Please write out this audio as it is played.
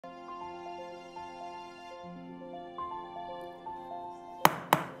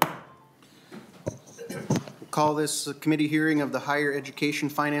Call this committee hearing of the Higher Education,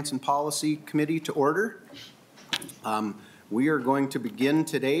 Finance and Policy Committee to order. We are going to begin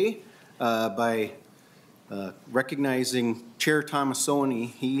today by recognizing Chair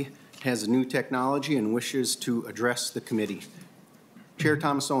Tomassoni. He has new technology and wishes to address the committee. Chair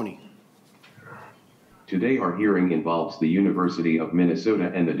Tomassoni. Today our hearing involves the University of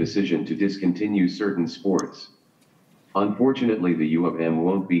Minnesota and the decision to discontinue certain sports. Unfortunately, the U of M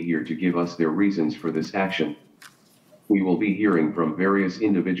won't be here to give us their reasons for this action. We will be hearing from various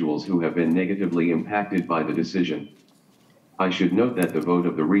individuals who have been negatively impacted by the decision. I should note that the vote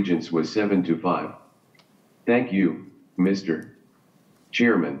of the regents was 7-5. Thank you, Mr.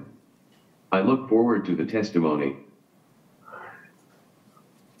 Chairman. I look forward to the testimony.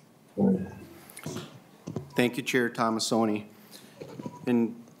 Thank you, Chair Tomassoni.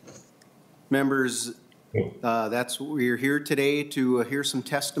 And members, we're here today to hear some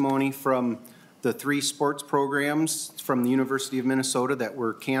testimony from the 3 sports programs from the University of Minnesota that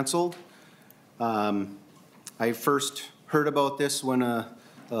were canceled. I first heard about this when a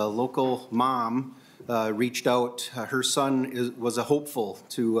local mom reached out. Her son was a hopeful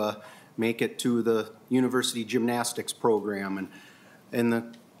to make it to the university gymnastics program. And in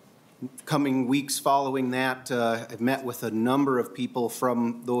the coming weeks following that, I've met with a number of people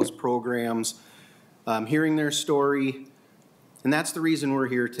from those programs, hearing their story, and that's the reason we're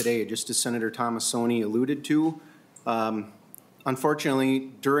here today, just as Senator Tomassoni alluded to.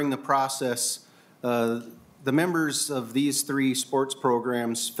 Unfortunately, during the process, the members of these 3 sports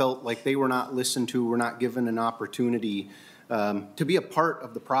programs felt like they were not listened to, were not given an opportunity to be a part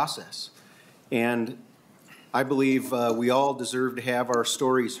of the process. And I believe we all deserve to have our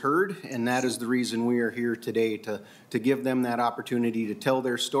stories heard, and that is the reason we are here today, to give them that opportunity to tell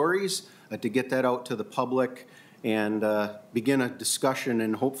their stories, to get that out to the public, and begin a discussion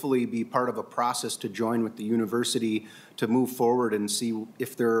and hopefully be part of a process to join with the university to move forward and see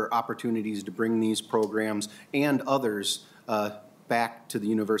if there are opportunities to bring these programs and others back to the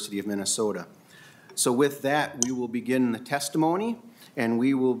University of Minnesota. So with that, we will begin the testimony. And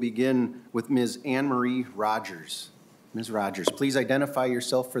we will begin with Ms. Anne Marie Rogers. Ms. Rogers, please identify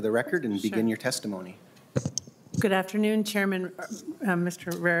yourself for the record and begin your testimony. Good afternoon, Chairman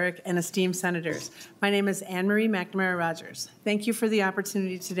Mr. Rarick and esteemed senators. My name is Anne Marie McNamara Rogers. Thank you for the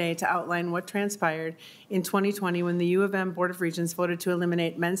opportunity today to outline what transpired in 2020 when the U of M Board of Regents voted to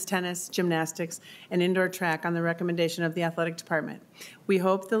eliminate men's tennis, gymnastics, and indoor track on the recommendation of the athletic department. We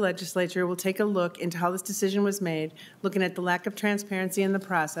hope the legislature will take a look into how this decision was made, looking at the lack of transparency in the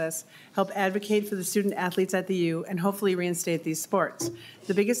process, help advocate for the student athletes at the U, and hopefully reinstate these sports.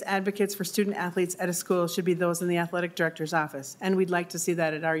 The biggest advocates for student athletes at a school should be those in the athletic director's office, and we'd like to see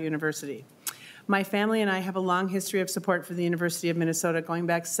that at our university. My family and I have a long history of support for the University of Minnesota going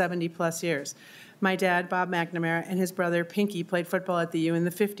back 70+ years. My dad, Bob McNamara, and his brother, Pinky, played football at the U in the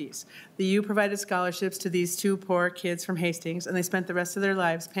 50s. The U provided scholarships to these 2 poor kids from Hastings, and they spent the rest of their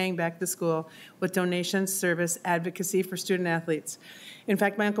lives paying back the school with donations, service, advocacy for student athletes. In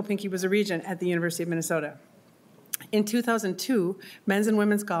fact, my Uncle Pinky was a regent at the University of Minnesota. In 2002, men's and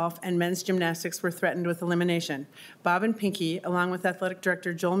women's golf and men's gymnastics were threatened with elimination. Bob and Pinky, along with athletic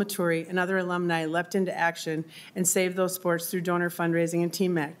director Joel Maturi and other alumni, leapt into action and saved those sports through donor fundraising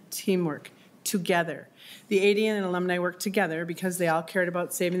and teamwork. Together. The AD and alumni worked together because they all cared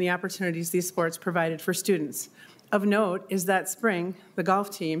about saving the opportunities these sports provided for students. Of note is that spring, the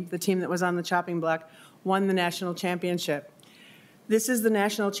golf team, the team that was on the chopping block, won the national championship. This is the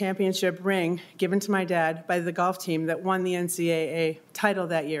national championship ring given to my dad by the golf team that won the NCAA title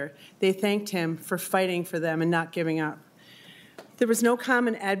that year. They thanked him for fighting for them and not giving up. There was no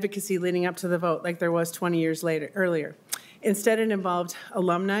common advocacy leading up to the vote like there was 20 years earlier. Instead, it involved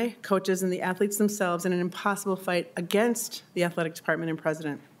alumni, coaches, and the athletes themselves in an impossible fight against the athletic department and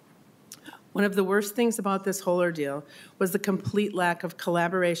president. One of the worst things about this whole ordeal was the complete lack of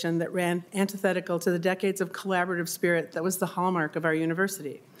collaboration that ran antithetical to the decades of collaborative spirit that was the hallmark of our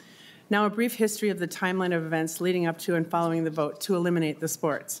university. Now, a brief history of the timeline of events leading up to and following the vote to eliminate the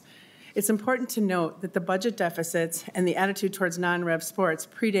sports. It's important to note that the budget deficits and the attitude towards non-rev sports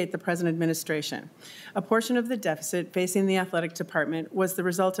predate the present administration. A portion of the deficit facing the athletic department was the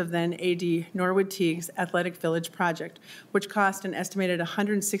result of then AD Norwood Teague's Athletic Village project, which cost an estimated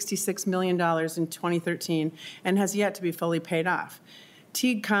 $166 million in 2013 and has yet to be fully paid off.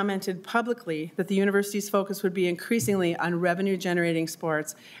 Teague commented publicly that the university's focus would be increasingly on revenue-generating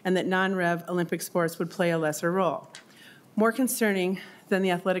sports and that non-rev Olympic sports would play a lesser role. More concerning than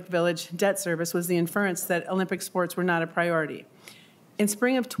the Athletic Village debt service was the inference that Olympic sports were not a priority. In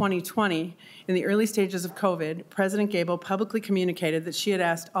spring of 2020, in the early stages of COVID, President Gabel publicly communicated that she had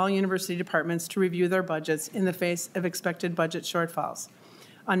asked all university departments to review their budgets in the face of expected budget shortfalls.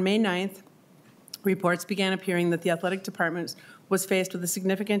 On May 9th, reports began appearing that the athletic department was faced with a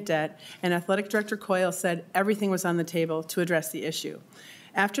significant debt, and Athletic Director Coyle said everything was on the table to address the issue.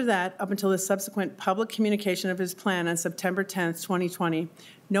 After that, up until the subsequent public communication of his plan on September 10th, 2020,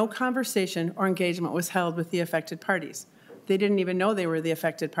 no conversation or engagement was held with the affected parties. They didn't even know they were the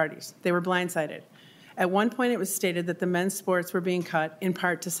affected parties. They were blindsided. At one point, it was stated that the men's sports were being cut in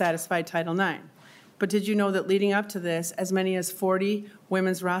part to satisfy Title IX. But did you know that leading up to this, as many as 40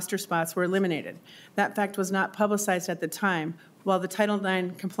 women's roster spots were eliminated? That fact was not publicized at the time. While the Title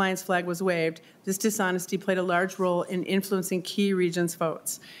IX compliance flag was waved, this dishonesty played a large role in influencing key regions'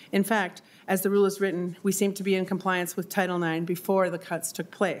 votes. In fact, as the rule is written, we seem to be in compliance with Title IX before the cuts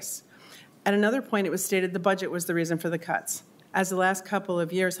took place. At another point, it was stated the budget was the reason for the cuts. As the last couple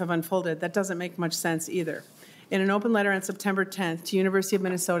of years have unfolded, that doesn't make much sense either. In an open letter on September 10th to University of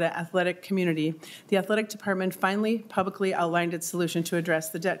Minnesota athletic community, the athletic department finally publicly outlined its solution to address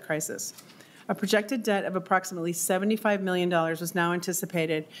the debt crisis. A projected debt of approximately $75 million was now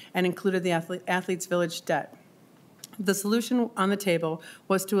anticipated and included the Athletes Village debt. The solution on the table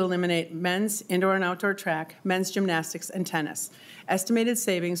was to eliminate men's indoor and outdoor track, men's gymnastics, and tennis. Estimated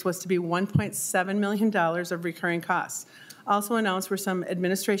savings was to be $1.7 million of recurring costs. Also announced were some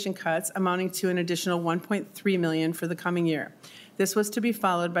administration cuts amounting to an additional $1.3 million for the coming year. This was to be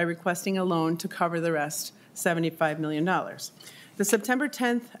followed by requesting a loan to cover the rest, $75 million. The September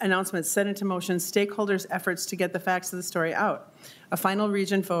 10th announcement set into motion stakeholders' efforts to get the facts of the story out. A final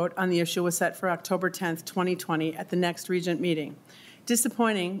Regent vote on the issue was set for October 10th, 2020 at the next Regent meeting.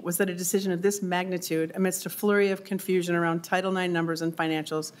 Disappointing was that a decision of this magnitude, amidst a flurry of confusion around Title IX numbers and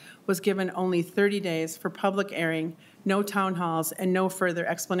financials, was given only 30 days for public airing, no town halls, and no further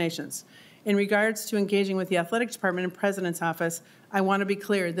explanations. In regards to engaging with the athletic department and president's office, I want to be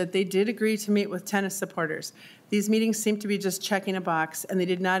clear that they did agree to meet with tennis supporters. These meetings seemed to be just checking a box, and they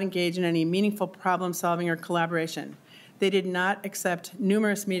did not engage in any meaningful problem solving or collaboration. They did not accept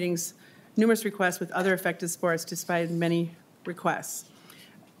numerous requests with other affected sports, despite many requests.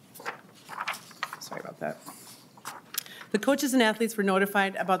 Sorry about that. The coaches and athletes were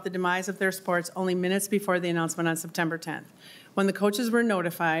notified about the demise of their sports only minutes before the announcement on September 10th. When the coaches were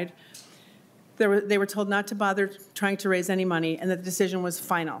notified, they were told not to bother trying to raise any money and that the decision was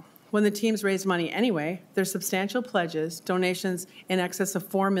final. When the teams raised money anyway, their substantial pledges, donations in excess of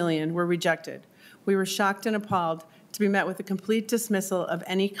 $4 million, were rejected. We were shocked and appalled to be met with a complete dismissal of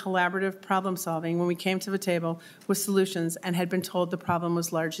any collaborative problem solving when we came to the table with solutions and had been told the problem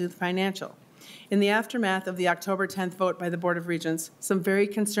was largely financial. In the aftermath of the October 10th vote by the Board of Regents, some very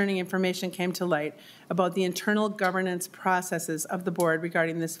concerning information came to light about the internal governance processes of the board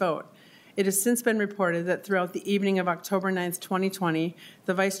regarding this vote. It has since been reported that throughout the evening of October 9th, 2020,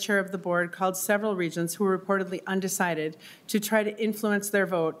 the vice chair of the board called several regents who were reportedly undecided to try to influence their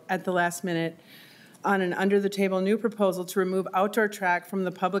vote at the last minute on an under-the-table new proposal to remove outdoor track from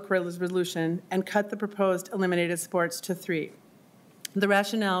the public resolution and cut the proposed eliminated sports to 3. The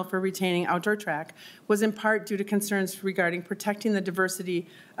rationale for retaining outdoor track was in part due to concerns regarding protecting the diversity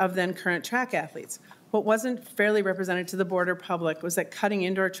of then current track athletes. What wasn't fairly represented to the board or public was that cutting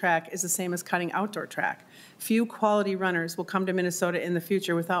indoor track is the same as cutting outdoor track. Few quality runners will come to Minnesota in the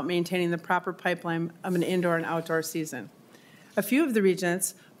future without maintaining the proper pipeline of an indoor and outdoor season. A few of the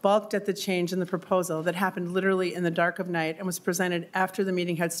regents balked at the change in the proposal that happened literally in the dark of night and was presented after the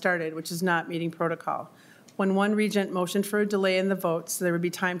meeting had started, which is not meeting protocol. When one regent motioned for a delay in the vote so there would be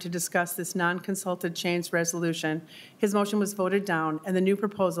time to discuss this non-consulted change resolution, his motion was voted down, and the new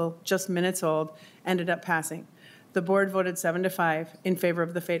proposal, just minutes old, ended up passing. The board voted 7-5 in favor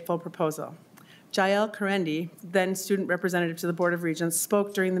of the fateful proposal. Jael Karendi, then student representative to the Board of Regents,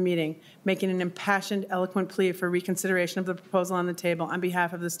 spoke during the meeting, making an impassioned, eloquent plea for reconsideration of the proposal on the table on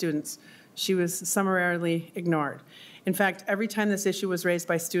behalf of the students. She was summarily ignored. In fact, every time this issue was raised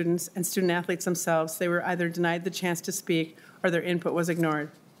by students and student athletes themselves, they were either denied the chance to speak or their input was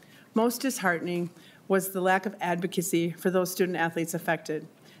ignored. Most disheartening was the lack of advocacy for those student athletes affected.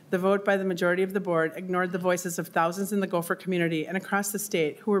 The vote by the majority of the board ignored the voices of thousands in the Gopher community and across the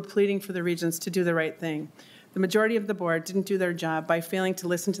state who were pleading for the regents to do the right thing. The majority of the board didn't do their job by failing to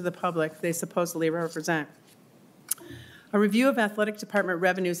listen to the public they supposedly represent. A review of athletic department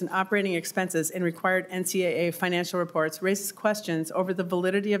revenues and operating expenses in required NCAA financial reports raises questions over the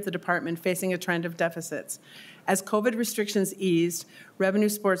validity of the department facing a trend of deficits. As COVID restrictions eased, revenue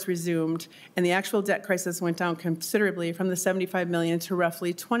sports resumed, and the actual debt crisis went down considerably from the $75 million to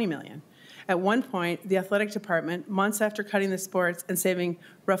roughly $20 million. At one point, the athletic department, months after cutting the sports and saving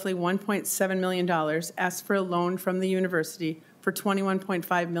roughly $1.7 million, asked for a loan from the university for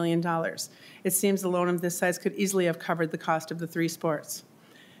 $21.5 million. It seems a loan of this size could easily have covered the cost of the 3 sports.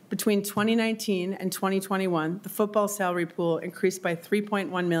 Between 2019 and 2021, the football salary pool increased by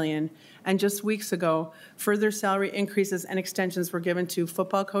 $3.1 million, and just weeks ago, further salary increases and extensions were given to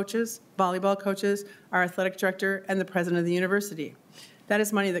football coaches, volleyball coaches, our athletic director, and the president of the university. That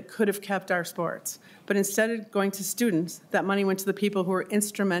is money that could have kept our sports, but instead of going to students, that money went to the people who were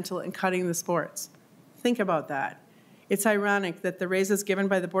instrumental in cutting the sports. Think about that. It's ironic that the raises given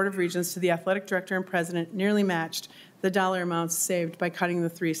by the Board of Regents to the athletic director and president nearly matched the dollar amounts saved by cutting the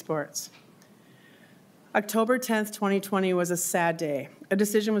 3 sports. October 10th, 2020 was a sad day. A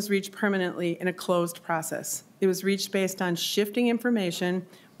decision was reached permanently in a closed process. It was reached based on shifting information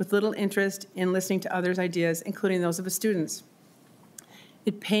with little interest in listening to others' ideas, including those of the students.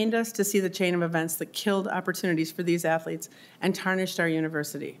 It pained us to see the chain of events that killed opportunities for these athletes and tarnished our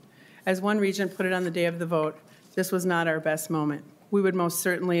university. As one regent put it on the day of the vote, this was not our best moment. We would most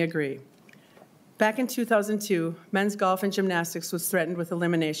certainly agree. Back in 2002, men's golf and gymnastics was threatened with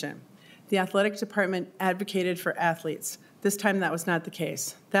elimination. The athletic department advocated for athletes. This time that was not the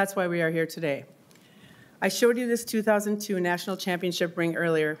case. That's why we are here today. I showed you this 2002 national championship ring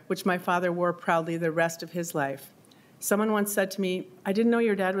earlier, which my father wore proudly the rest of his life. Someone once said to me, "I didn't know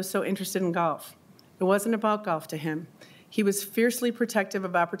your dad was so interested in golf." It wasn't about golf to him. He was fiercely protective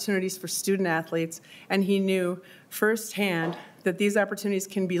of opportunities for student athletes, and he knew firsthand that these opportunities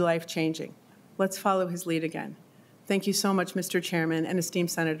can be life-changing. Let's follow his lead again. Thank you so much, Mr. Chairman and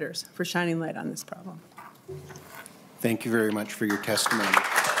esteemed senators, for shining light on this problem. Thank you very much for your testimony.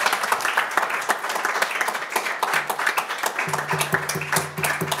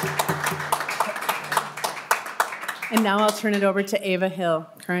 And now I'll turn it over to Ava Hill,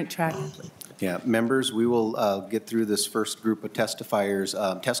 current track athlete. Yeah, members, we will get through this first group of testifiers.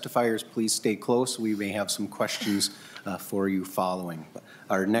 Testifiers, please stay close. We may have some questions for you following.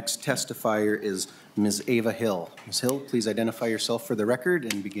 Our next testifier is Ms. Ava Hill. Ms. Hill, please identify yourself for the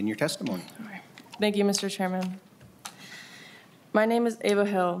record and begin your testimony. Thank you, Mr. Chairman. My name is Ava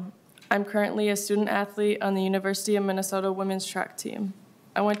Hill. I'm currently a student athlete on the University of Minnesota women's track team.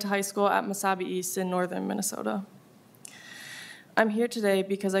 I went to high school at Mesabi East in northern Minnesota. I'm here today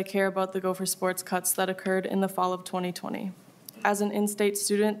because I care about the Gopher sports cuts that occurred in the fall of 2020. As an in-state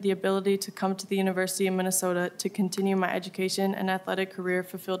student, the ability to come to the University of Minnesota to continue my education and athletic career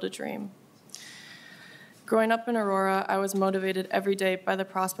fulfilled a dream. Growing up in Aurora, I was motivated every day by the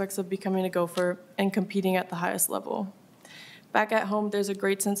prospects of becoming a Gopher and competing at the highest level. Back at home, there's a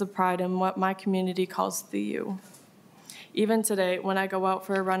great sense of pride in what my community calls the U. Even today, when I go out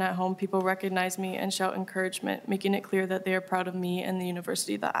for a run at home, people recognize me and shout encouragement, making it clear that they are proud of me and the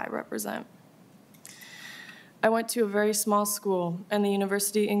university that I represent. I went to a very small school, and the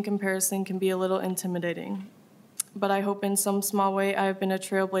university in comparison can be a little intimidating. But I hope in some small way I have been a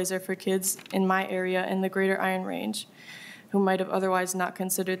trailblazer for kids in my area in the Greater Iron Range who might have otherwise not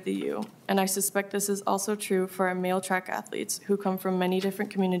considered the U. And I suspect this is also true for our male track athletes who come from many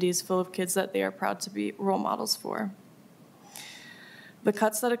different communities full of kids that they are proud to be role models for. The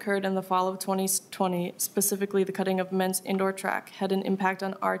cuts that occurred in the fall of 2020, specifically the cutting of men's indoor track, had an impact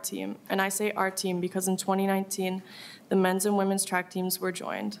on our team. And I say our team because in 2019, the men's and women's track teams were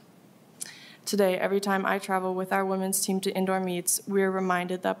joined. Today, every time I travel with our women's team to indoor meets, we are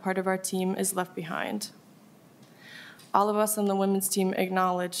reminded that part of our team is left behind. All of us on the women's team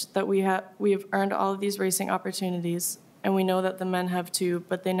acknowledge that we have earned all of these racing opportunities, and we know that the men have too,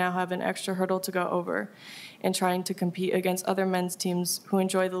 but they now have an extra hurdle to go over in trying to compete against other men's teams who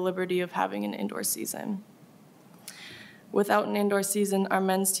enjoy the liberty of having an indoor season. Without an indoor season, our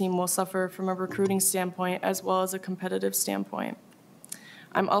men's team will suffer from a recruiting standpoint as well as a competitive standpoint.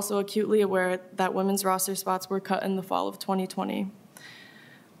 I'm also acutely aware that women's roster spots were cut in the fall of 2020.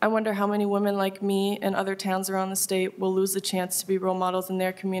 I wonder how many women like me and other towns around the state will lose the chance to be role models in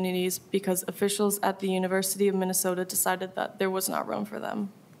their communities because officials at the University of Minnesota decided that there was not room for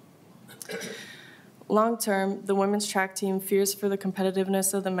them. Long term, the women's track team fears for the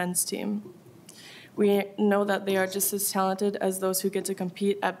competitiveness of the men's team. We know that they are just as talented as those who get to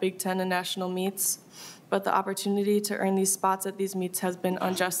compete at Big Ten and national meets, but the opportunity to earn these spots at these meets has been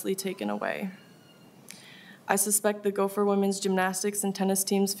unjustly taken away. I suspect the Gopher women's gymnastics and tennis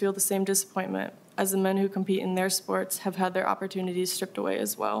teams feel the same disappointment, as the men who compete in their sports have had their opportunities stripped away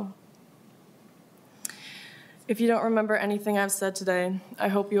as well. If you don't remember anything I've said today, I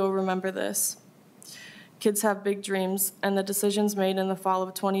hope you will remember this. Kids have big dreams, and the decisions made in the fall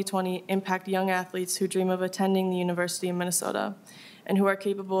of 2020 impact young athletes who dream of attending the University of Minnesota and who are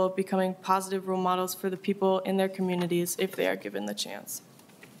capable of becoming positive role models for the people in their communities if they are given the chance.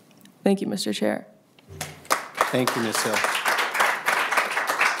 Thank you, Mr. Chair. Thank you, Ms. Hill.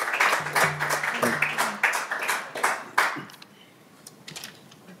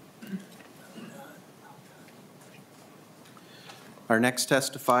 Our next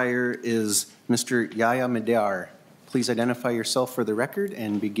testifier is Mr. Yahya Madar. Please identify yourself for the record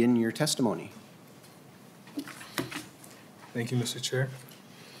and begin your testimony. Thank you, Mr. Chair.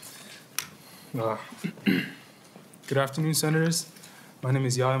 Good afternoon, Senators. My name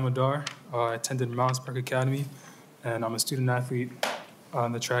is Yahya Madar. I attended Mounts Park Academy, and I'm a student athlete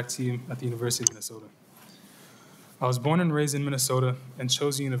on the track team at the University of Minnesota. I was born and raised in Minnesota and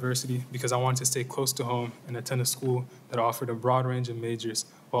chose the university because I wanted to stay close to home and attend a school that offered a broad range of majors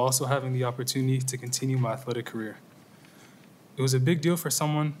while also having the opportunity to continue my athletic career. It was a big deal for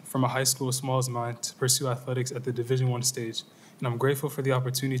someone from a high school as small as mine to pursue athletics at the Division I stage, and I'm grateful for the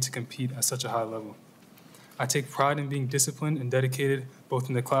opportunity to compete at such a high level. I take pride in being disciplined and dedicated both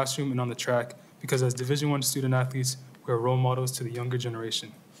in the classroom and on the track because as Division I student athletes, we are role models to the younger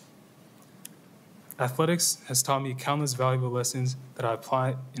generation. Athletics has taught me countless valuable lessons that I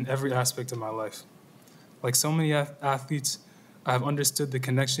apply in every aspect of my life. Like so many athletes, I have understood the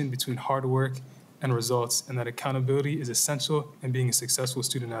connection between hard work and results, and that accountability is essential in being a successful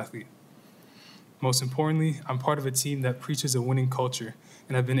student athlete. Most importantly, I'm part of a team that preaches a winning culture,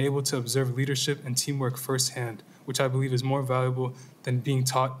 and I've been able to observe leadership and teamwork firsthand, which I believe is more valuable than being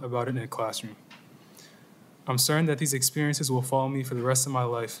taught about it in a classroom. I'm certain that these experiences will follow me for the rest of my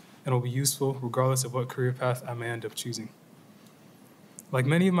life and will be useful regardless of what career path I may end up choosing. Like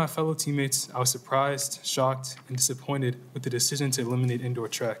many of my fellow teammates, I was surprised, shocked, and disappointed with the decision to eliminate indoor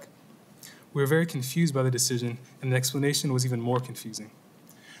track. We were very confused by the decision, and the explanation was even more confusing.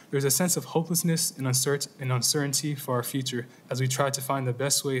 There's a sense of hopelessness and uncertainty for our future as we try to find the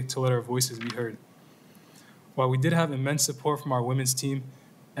best way to let our voices be heard. While we did have immense support from our women's team,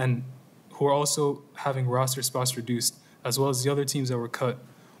 and who are also having roster spots reduced, as well as the other teams that were cut,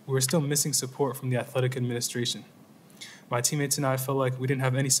 we were still missing support from the athletic administration. My teammates and I felt like we didn't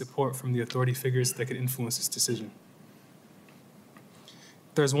have any support from the authority figures that could influence this decision.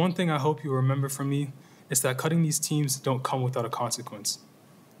 If there's one thing I hope you remember from me, it's that cutting these teams don't come without a consequence.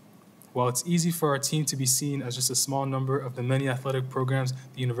 While it's easy for our team to be seen as just a small number of the many athletic programs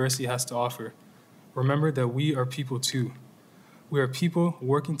the university has to offer, remember that we are people too. We are people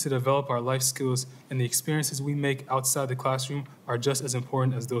working to develop our life skills, and the experiences we make outside the classroom are just as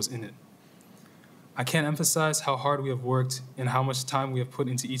important as those in it. I can't emphasize how hard we have worked and how much time we have put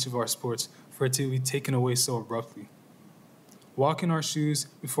into each of our sports for it to be taken away so abruptly. Walk in our shoes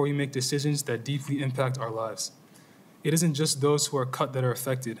before you make decisions that deeply impact our lives. It isn't just those who are cut that are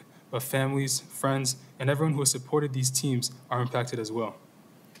affected, but families, friends, and everyone who has supported these teams are impacted as well.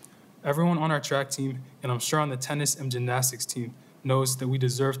 Everyone on our track team, and I'm sure on the tennis and gymnastics team, knows that we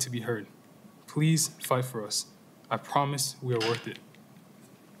deserve to be heard. Please fight for us. I promise we are worth it.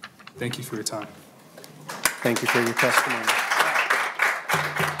 Thank you for your time. Thank you for your testimony.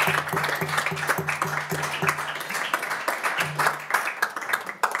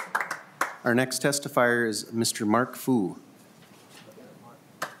 Our next testifier is Mr. Mark Fu.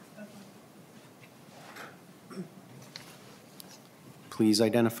 Please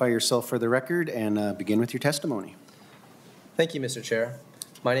identify yourself for the record and begin with your testimony. Thank you, Mr. Chair.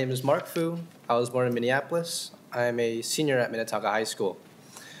 My name is Mark Fu. I was born in Minneapolis. I am a senior at Minnetonka High School.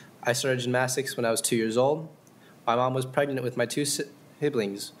 I started gymnastics when I was 2 years old. My mom was pregnant with my two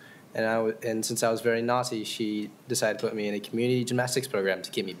siblings, and since I was very naughty, she decided to put me in a community gymnastics program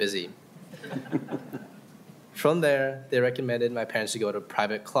to keep me busy. From there, they recommended my parents to go to a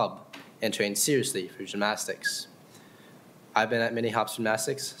private club and train seriously for gymnastics. I've been at Mini Hops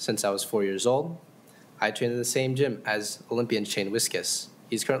Gymnastics since I was 4 years old. I train in the same gym as Olympian Shane Wiskus.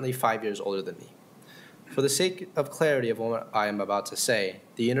 He's currently 5 years older than me. For the sake of clarity of what I am about to say,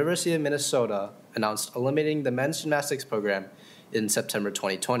 the University of Minnesota announced eliminating the men's gymnastics program in September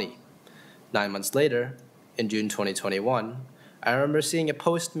 2020. 9 months later, in June 2021, I remember seeing a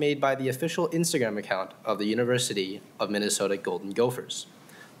post made by the official Instagram account of the University of Minnesota Golden Gophers.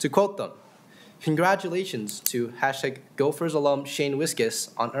 To quote them, "Congratulations to #Gophers alum Shane Wiskus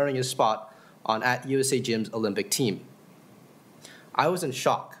on earning his spot on @USA Gym's Olympic team." I was in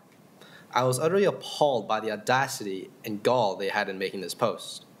shock. I was utterly appalled by the audacity and gall they had in making this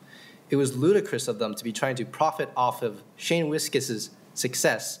post. It was ludicrous of them to be trying to profit off of Shane Wiskus'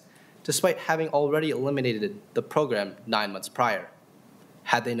 success despite having already eliminated the program 9 months prior.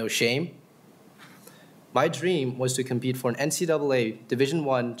 Had they no shame? My dream was to compete for an NCAA Division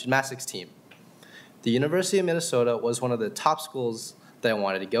I gymnastics team. The University of Minnesota was one of the top schools that I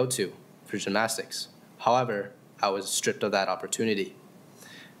wanted to go to for gymnastics. However, I was stripped of that opportunity.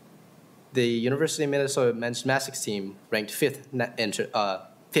 The University of Minnesota men's gymnastics team ranked fifth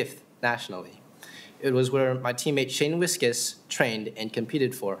nationally. It was where my teammate Shane Wiskus trained and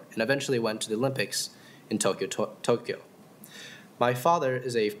competed for, and eventually went to the Olympics in Tokyo. My father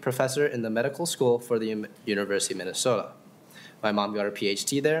is a professor in the medical school for the University of Minnesota. My mom got her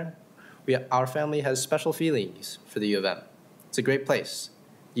PhD there. Our family has special feelings for the U of M. It's a great place.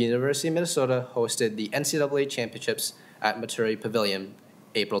 The University of Minnesota hosted the NCAA Championships at Maturi Pavilion,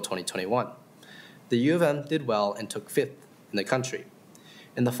 April 2021. The U of M did well and took fifth in the country.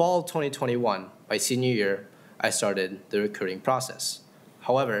 In the fall of 2021, my senior year, I started the recruiting process.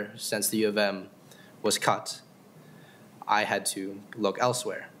 However, since the U of M was cut, I had to look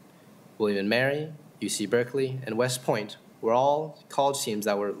elsewhere. William & Mary, UC Berkeley, and West Point were all college teams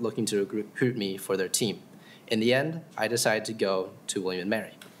that were looking to recruit me for their team. In the end, I decided to go to William &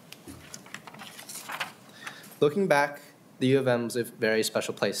 Mary. Looking back, the U of M was a very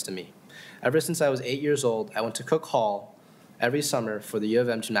special place to me. Ever since I was 8 years old, I went to Cook Hall every summer for the U of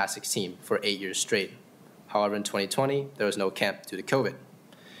M gymnastics team for 8 years straight. However, in 2020, there was no camp due to COVID.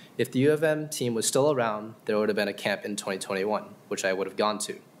 If the U of M team was still around, there would have been a camp in 2021, which I would have gone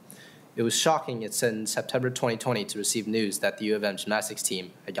to. It was shocking, it said in September 2020, to receive news that the U of M gymnastics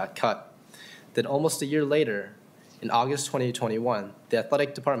team had got cut. Then almost a year later, in August 2021, the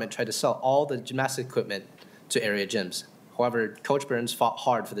athletic department tried to sell all the gymnastic equipment to area gyms. However, Coach Burns fought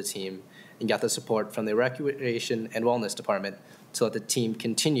hard for the team and got the support from the Recreation and Wellness Department to let the team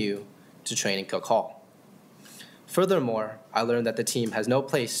continue to train in Cook Hall. Furthermore, I learned that the team has no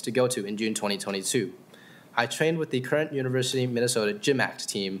place to go to in June 2022. I trained with the current University of Minnesota Gym Act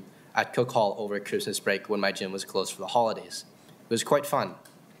team at Cook Hall over Christmas break when my gym was closed for the holidays. It was quite fun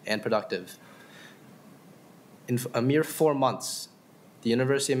and productive. In a mere 4 months, the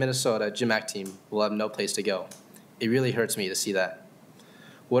University of Minnesota Gym Act team will have no place to go. It really hurts me to see that.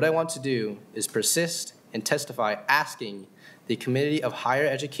 What I want to do is persist and testify asking the Committee of Higher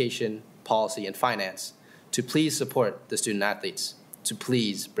Education, Policy, and Finance to please support the student athletes, to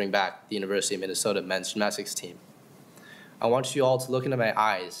please bring back the University of Minnesota men's gymnastics team. I want you all to look into my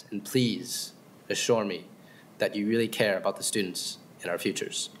eyes and please assure me that you really care about the students and our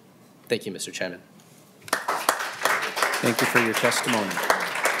futures. Thank you, Mr. Chairman. Thank you for your testimony.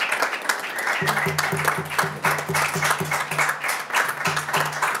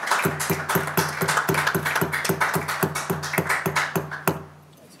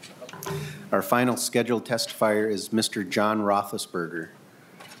 Our final scheduled testifier is Mr. John Roethlisberger.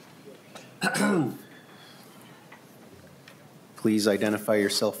 Please identify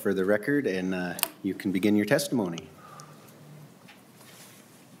yourself for the record, and you can begin your testimony.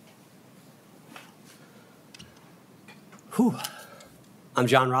 Whew. I'm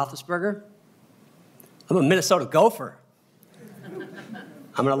John Roethlisberger. I'm a Minnesota Gopher.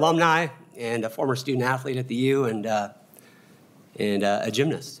 I'm an alumni and a former student athlete at the U and a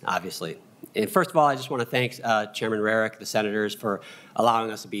gymnast, obviously. And first of all, I just want to thank Chairman Rarick, the senators, for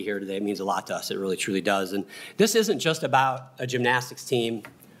allowing us to be here today. It means a lot to us. It really, truly does. And this isn't just about a gymnastics team,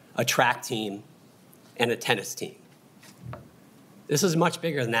 a track team, and a tennis team. This is much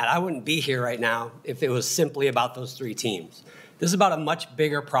bigger than that. I wouldn't be here right now if it was simply about those 3 teams. This is about a much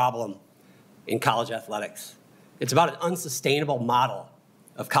bigger problem in college athletics. It's about an unsustainable model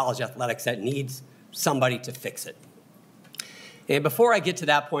of college athletics that needs somebody to fix it. And before I get to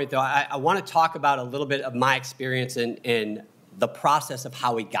that point, though, I want to talk about a little bit of my experience in the process of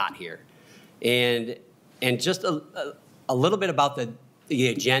how we got here, and just a little bit about the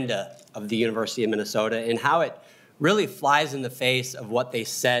agenda of the University of Minnesota and how it really flies in the face of what they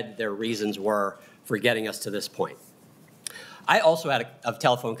said their reasons were for getting us to this point. I also had a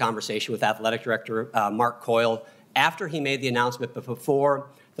telephone conversation with Athletic Director Mark Coyle after he made the announcement, but before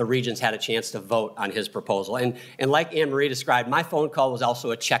the Regents had a chance to vote on his proposal. And like Anne Marie described, my phone call was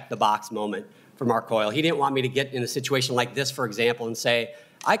also a check-the-box moment for Mark Coyle. He didn't want me to get in a situation like this, for example, and say,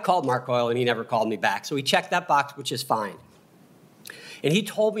 I called Mark Coyle and he never called me back. So he checked that box, which is fine. And he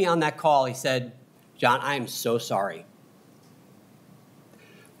told me on that call, he said, John, I am so sorry.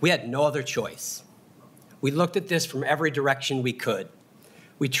 We had no other choice. We looked at this from every direction we could.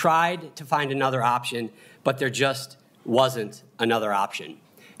 We tried to find another option, but there just wasn't another option.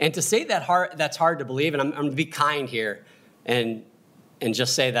 And to say that that's hard to believe, and I'm going to be kind here and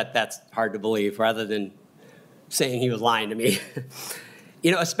just say that that's hard to believe rather than saying he was lying to me.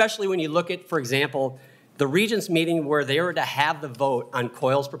 You know, especially when you look at, for example, the Regents meeting where they were to have the vote on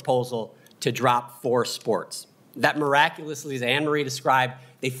Coyle's proposal to drop 4 sports. That miraculously, as Anne Marie described,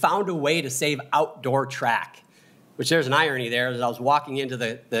 they found a way to save outdoor track, which there's an irony there. As I was walking into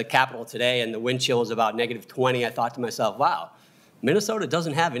the Capitol today and the wind chill was about -20, I thought to myself, wow, Minnesota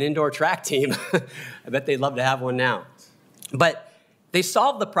doesn't have an indoor track team. I bet they'd love to have one now. But they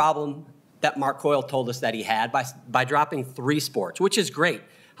solved the problem that Mark Coyle told us that he had by dropping 3 sports, which is great.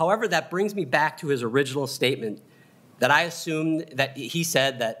 However, that brings me back to his original statement that I assumed that he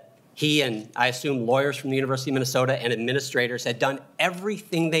said that he and I assume lawyers from the University of Minnesota and administrators had done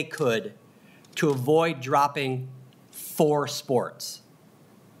everything they could to avoid dropping 4 sports.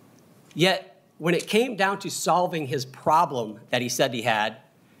 Yet, when it came down to solving his problem that he said he had,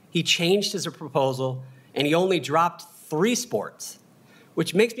 he changed his proposal and he only dropped 3 sports,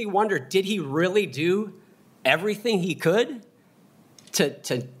 which makes me wonder, did he really do everything he could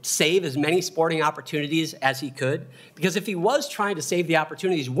to save as many sporting opportunities as he could? Because if he was trying to save the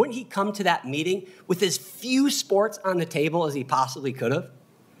opportunities, wouldn't he come to that meeting with as few sports on the table as he possibly could have?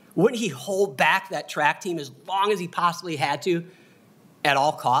 Wouldn't he hold back that track team as long as he possibly had to at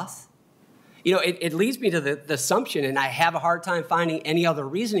all costs? You know, it leads me to the assumption, and I have a hard time finding any other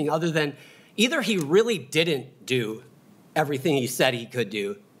reasoning other than either he really didn't do everything he said he could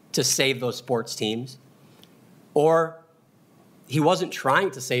do to save those sports teams, or he wasn't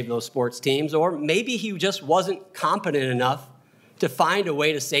trying to save those sports teams, or maybe he just wasn't competent enough to find a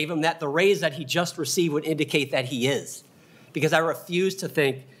way to save them that the raise that he just received would indicate that he is. Because I refuse to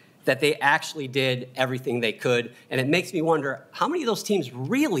think that they actually did everything they could, and it makes me wonder, how many of those teams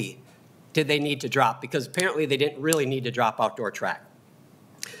really did they need to drop? Because apparently they didn't really need to drop outdoor track.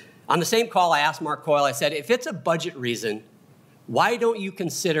 On the same call, I asked Mark Coyle, I said, if it's a budget reason, why don't you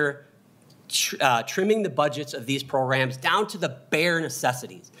consider trimming the budgets of these programs down to the bare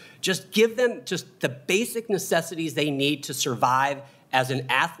necessities? Just give them just the basic necessities they need to survive as an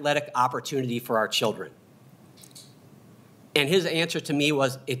athletic opportunity for our children. And his answer to me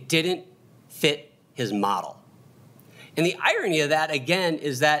was, it didn't fit his model. And the irony of that, again,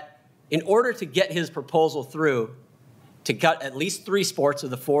 is that in order to get his proposal through, to cut at least 3 sports of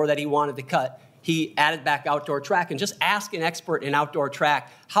the 4 that he wanted to cut, he added back outdoor track. And just ask an expert in outdoor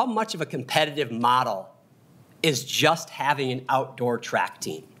track, how much of a competitive model is just having an outdoor track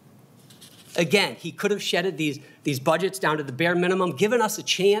team? Again, he could have shedded these budgets down to the bare minimum, given us a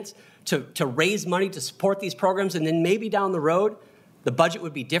chance to raise money to support these programs, and then maybe down the road, the budget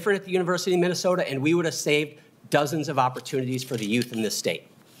would be different at the University of Minnesota, and we would have saved dozens of opportunities for the youth in this state.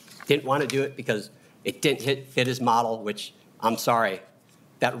 Didn't want to do it because it didn't fit his model, which, I'm sorry,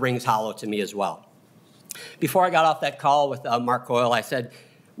 that rings hollow to me as well. Before I got off that call with Mark Coyle, I said,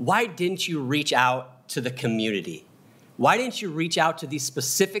 why didn't you reach out to the community? Why didn't you reach out to these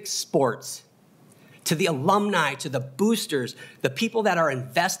specific sports, to the alumni, to the boosters, the people that are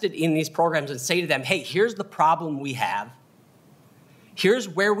invested in these programs, and say to them, hey, here's the problem we have. Here's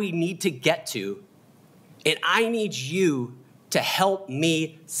where we need to get to, and I need you to help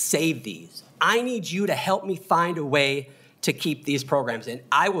me save these. I need you to help me find a way to keep these programs. And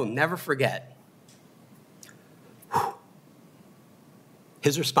I will never forget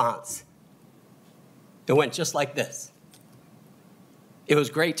his response. It went just like this. It was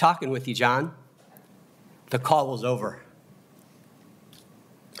great talking with you, John. The call was over.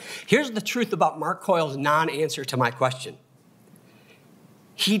 Here's the truth about Mark Coyle's non-answer to my question.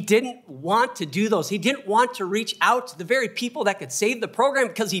 He didn't want to do those. He didn't want to reach out to the very people that could save the program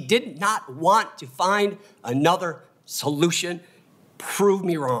because he did not want to find another solution. Prove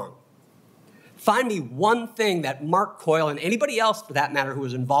me wrong. Find me one thing that Mark Coyle and anybody else, for that matter, who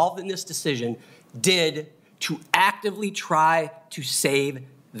was involved in this decision did to actively try to save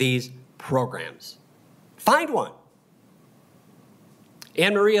these programs. Find one.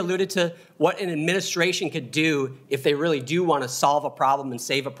 Anne Marie alluded to what an administration could do if they really do want to solve a problem and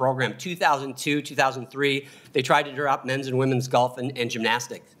save a program. 2002, 2003, they tried to drop men's and women's golf and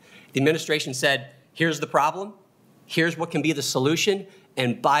gymnastics. The administration said, here's the problem, here's what can be the solution,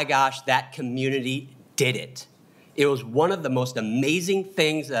 and by gosh, that community did it. It was one of the most amazing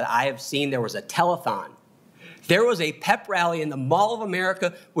things that I have seen. There was a telethon. There was a pep rally in the Mall of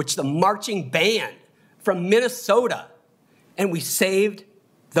America, which the marching band from Minnesota, and we saved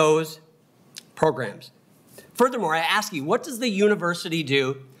those programs. Furthermore, I ask you, what does the university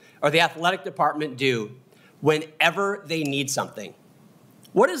do or the athletic department do whenever they need something?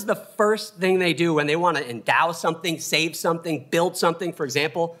 What is the first thing they do when they want to endow something, save something, build something? For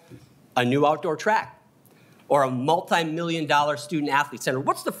example, a new outdoor track or a multi-million-dollar student-athlete center.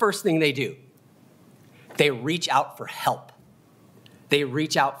 What's the first thing they do? They reach out for help. They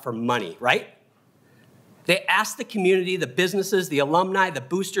reach out for money, right? They ask the community, the businesses, the alumni, the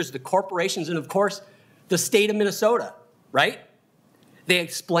boosters, the corporations, and of course, the state of Minnesota, right? They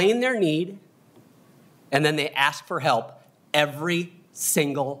explain their need, and then they ask for help every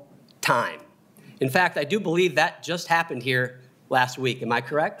single time. In fact, I do believe that just happened here last week. Am I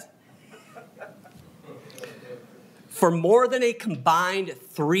correct? For more than a combined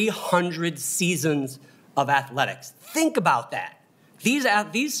 300 seasons of athletics. Think about that.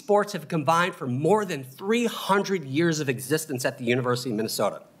 These sports have combined for more than 300 years of existence at the University of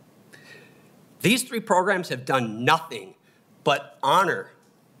Minnesota. These three programs have done nothing but honor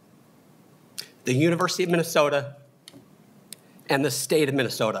the University of Minnesota and the state of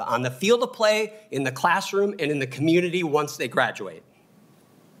Minnesota on the field of play, in the classroom, and in the community once they graduate.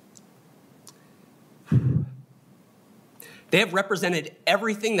 They have represented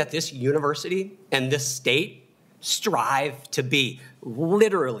everything that this university and this state strive to be,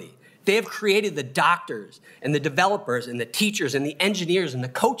 literally. They have created the doctors and the developers and the teachers and the engineers and the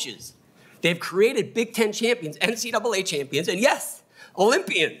coaches. They've created Big Ten champions, NCAA champions, and yes,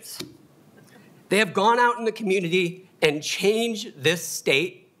 Olympians. They have gone out in the community and changed this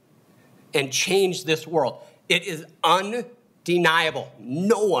state and changed this world. It is undeniable.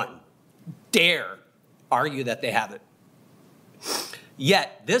 No one dare argue that they haven't.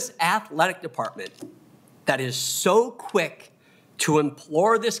 Yet, this athletic department that is so quick to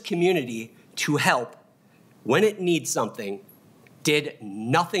implore this community to help when it needs something did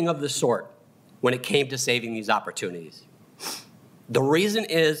nothing of the sort when it came to saving these opportunities. The reason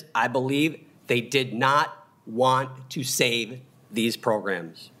is, I believe, they did not want to save these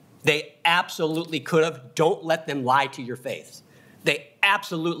programs. They absolutely could have. Don't let them lie to your face. They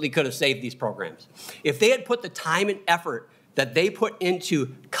absolutely could have saved these programs. If they had put the time and effort that they put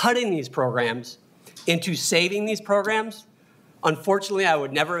into cutting these programs, into saving these programs, unfortunately, I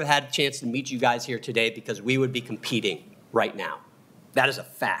would never have had a chance to meet you guys here today because we would be competing right now. That is a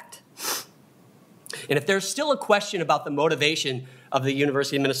fact. And if there's still a question about the motivation of the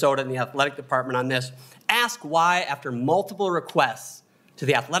University of Minnesota and the athletic department on this, ask why, after multiple requests to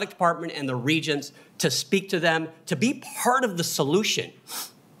the athletic department and the regents to speak to them, to be part of the solution.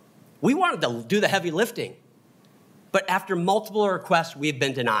 We wanted to do the heavy lifting, but after multiple requests, we've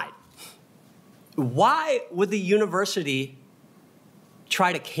been denied. Why would the university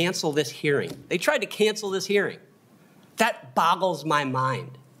try to cancel this hearing? They tried to cancel this hearing. That boggles my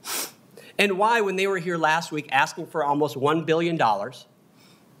mind. And why, when they were here last week asking for almost $1 billion,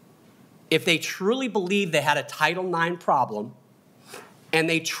 if they truly believed they had a Title IX problem and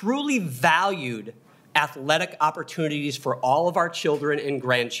they truly valued athletic opportunities for all of our children and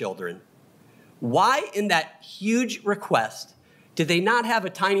grandchildren, why in that huge request did they not have a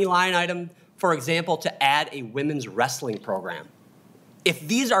tiny line item, for example, to add a women's wrestling program? If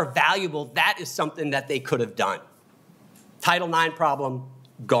these are valuable, that is something that they could have done. Title IX problem,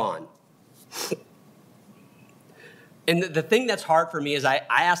 gone. And the thing that's hard for me is I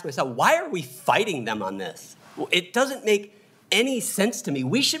ask myself, why are we fighting them on this? It doesn't make any sense to me.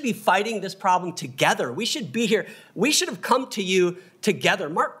 We should be fighting this problem together. We should be here. We should have come to you together.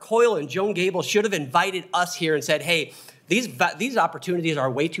 Mark Coyle and Joan Gable should have invited us here and said, hey, these opportunities are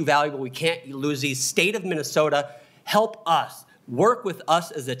way too valuable. We can't lose these. State of Minnesota, help us. Work with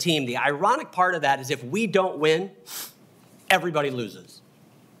us as a team. The ironic part of that is if we don't win, everybody loses.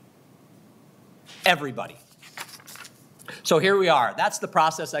 Everybody. So here we are. That's the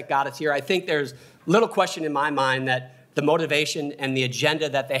process that got us here. I think there's little question in my mind that the motivation and the agenda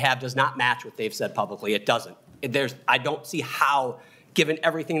that they have does not match what they've said publicly. It doesn't. I don't see how, given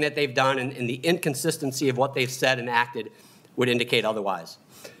everything that they've done and the inconsistency of what they've said and acted, would indicate otherwise.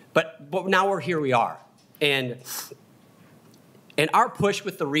 But now here we are. And our push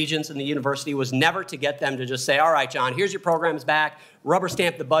with the regents and the university was never to get them to just say, all right, John, here's your programs back, rubber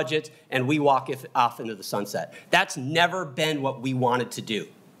stamp the budget, and we walk off into the sunset. That's never been what we wanted to do.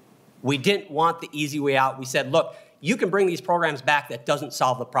 We didn't want the easy way out. We said, look, you can bring these programs back. That doesn't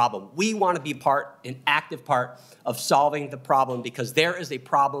solve the problem. We want to be an active part of solving the problem because there is a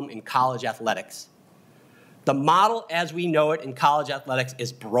problem in college athletics. The model as we know it in college athletics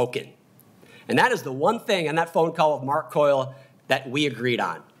is broken. And that is the one thing on that phone call with Mark Coyle that we agreed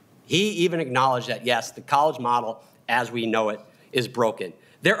on. He even acknowledged that, yes, the college model as we know it is broken.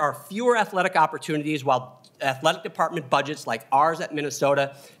 There are fewer athletic opportunities while athletic department budgets like ours at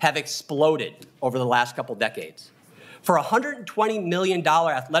Minnesota have exploded over the last couple decades. For a $120 million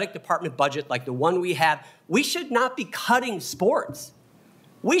athletic department budget like the one we have, we should not be cutting sports.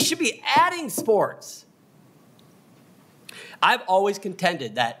 We should be adding sports. I've always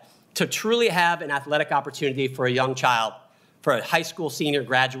contended that to truly have an athletic opportunity for a young child, for a high school senior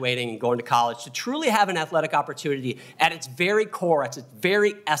graduating and going to college, to truly have an athletic opportunity at its very core, at its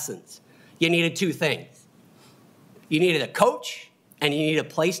very essence, you needed two things. You needed a coach and you need a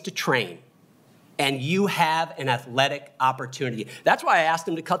place to train, and you have an athletic opportunity. That's why I asked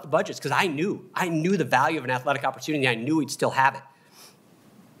him to cut the budgets, because I knew the value of an athletic opportunity. I knew he'd still have it.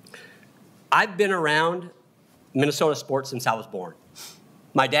 I've been around Minnesota sports since I was born.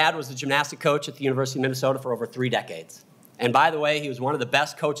 My dad was the gymnastic coach at the University of Minnesota for over 3 decades. And by the way, he was one of the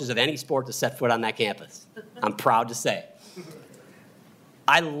best coaches of any sport to set foot on that campus. I'm proud to say.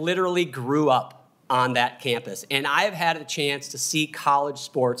 I literally grew up on that campus, and I have had a chance to see college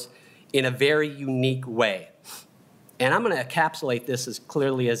sports in a very unique way. And I'm going to encapsulate this as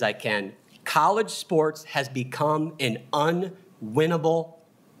clearly as I can. College sports has become an unwinnable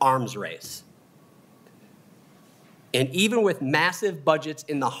arms race. And even with massive budgets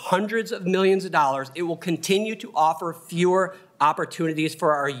in the hundreds of millions of dollars, it will continue to offer fewer opportunities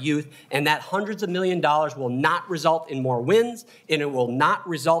for our youth, and that hundreds of million dollars will not result in more wins, and it will not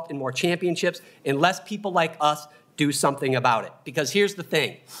result in more championships unless people like us do something about it. Because here's the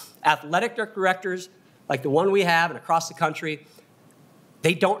thing. Athletic directors like the one we have and across the country,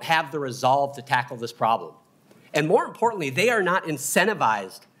 they don't have the resolve to tackle this problem. And more importantly, they are not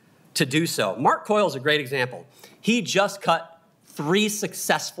incentivized to do so. Mark Coyle is a great example. He just cut 3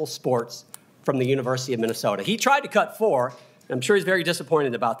 successful sports from the University of Minnesota. He tried to cut 4, and I'm sure he's very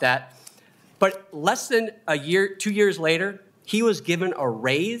disappointed about that. But less than a year, 2 years later, he was given a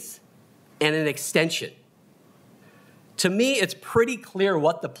raise and an extension. To me, it's pretty clear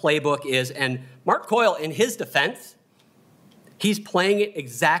what the playbook is, and Mark Coyle, in his defense, he's playing it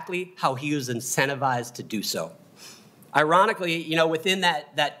exactly how he was incentivized to do so. Ironically, you know, within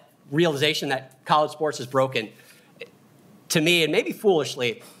that realization that college sports is broken, to me, and maybe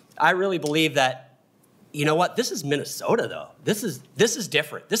foolishly, I really believe that, you know what, this is Minnesota, though. This is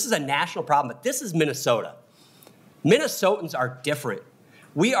different. This is a national problem, but this is Minnesota. Minnesotans are different.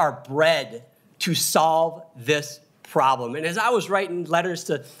 We are bred to solve this problem. And as I was writing letters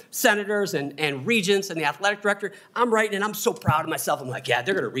to senators and regents and the athletic director, I'm writing and I'm so proud of myself. I'm like, yeah,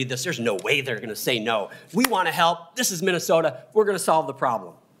 they're going to read this. There's no way they're going to say no. We want to help. This is Minnesota. We're going to solve the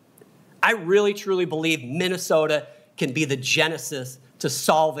problem. I really, truly believe Minnesota can be the genesis to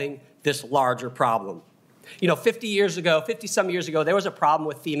solving this larger problem. You know, 50-some years ago, there was a problem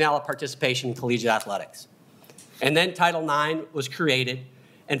with female participation in collegiate athletics. And then Title IX was created,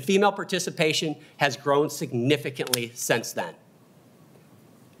 and female participation has grown significantly since then.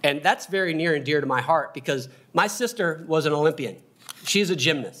 And that's very near and dear to my heart because my sister was an Olympian. She's a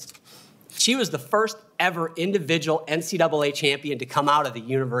gymnast. She was the first ever individual NCAA champion to come out of the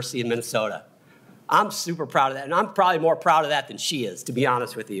University of Minnesota. I'm super proud of that, and I'm probably more proud of that than she is, to be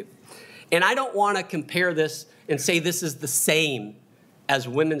honest with you. And I don't want to compare this and say this is the same as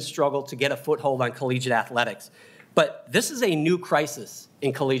women's struggle to get a foothold on collegiate athletics. But this is a new crisis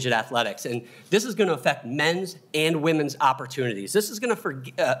in collegiate athletics, and this is going to affect men's and women's opportunities. This is going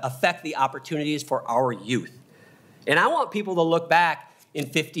to affect the opportunities for our youth. And I want people to look back in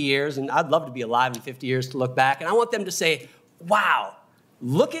 50 years, and I'd love to be alive in 50 years to look back, and I want them to say, wow,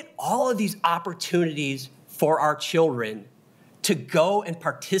 look at all of these opportunities for our children to go and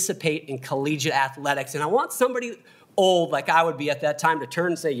participate in collegiate athletics. And I want somebody old like I would be at that time to turn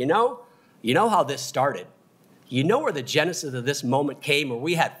and say, you know how this started. You know where the genesis of this moment came, where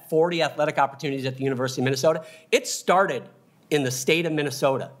we had 40 athletic opportunities at the University of Minnesota? It started in the state of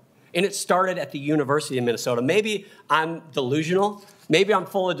Minnesota, and it started at the University of Minnesota. Maybe I'm delusional. Maybe I'm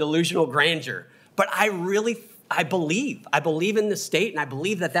full of delusional grandeur, but I believe in the state, and I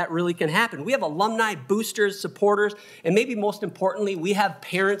believe that really can happen. We have alumni, boosters, supporters, and maybe most importantly, we have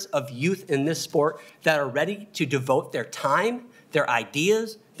parents of youth in this sport that are ready to devote their time, their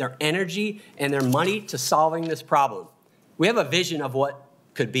ideas, their energy, and their money to solving this problem. We have a vision of what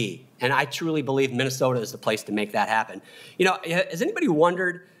could be, and I truly believe Minnesota is the place to make that happen. You know, has anybody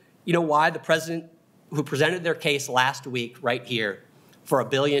wondered, why the president who presented their case last week right here for $1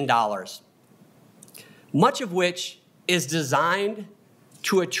 billion, much of which is designed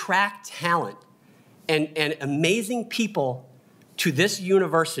to attract talent and amazing people to this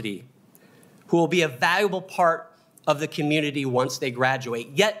university who will be a valuable part of the community once they graduate.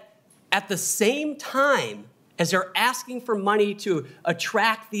 Yet, at the same time, as they're asking for money to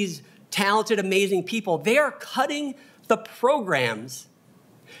attract these talented, amazing people, they are cutting the programs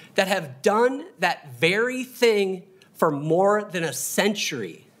that have done that very thing for more than a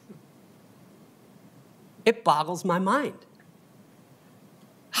century. It boggles my mind.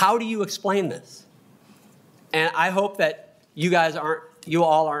 How do you explain this? And I hope that you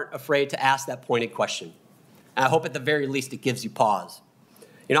all aren't afraid to ask that pointed question. And I hope at the very least it gives you pause.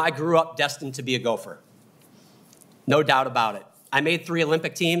 I grew up destined to be a Gopher. No doubt about it. I made 3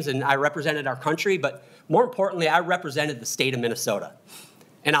 Olympic teams, and I represented our country, but more importantly, I represented the state of Minnesota.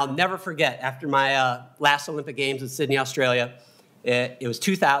 And I'll never forget, after my last Olympic Games in Sydney, Australia, it was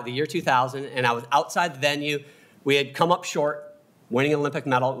the year 2000, and I was outside the venue. We had come up short, winning an Olympic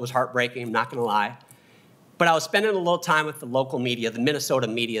medal. It was heartbreaking, I'm not going to lie. But I was spending a little time with the local media, the Minnesota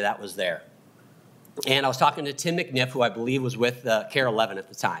media that was there. And I was talking to Tim McNiff, who I believe was with KARE 11 at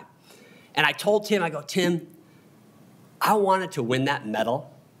the time. And I told Tim, I go, Tim, I wanted to win that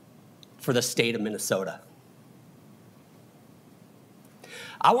medal for the state of Minnesota.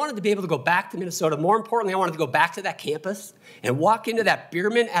 I wanted to be able to go back to Minnesota. More importantly, I wanted to go back to that campus and walk into that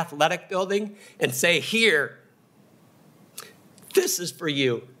Bierman Athletic Building and say, here, this is for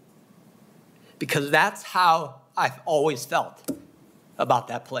you. Because that's how I've always felt about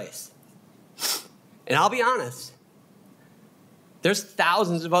that place. And I'll be honest, there's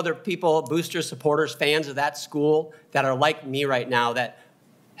thousands of other people, boosters, supporters, fans of that school that are like me right now that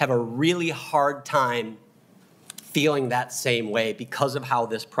have a really hard time feeling that same way because of how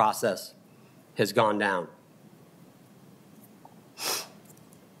this process has gone down.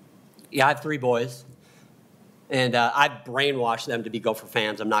 Yeah, I have 3 boys, and I brainwashed them to be Gopher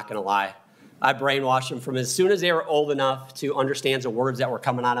fans, I'm not going to lie. I brainwashed them from as soon as they were old enough to understand the words that were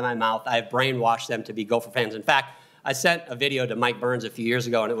coming out of my mouth. I brainwashed them to be Gopher fans. In fact, I sent a video to Mike Burns a few years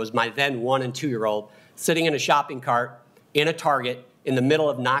ago, and it was my then 1- and 2-year-old sitting in a shopping cart in a Target in the middle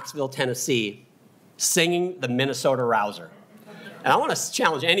of Knoxville, Tennessee, singing the Minnesota Rouser. And I want to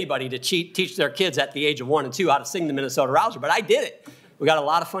challenge anybody to teach their kids at the age of 1 and 2 how to sing the Minnesota Rouser, but I did it. We got a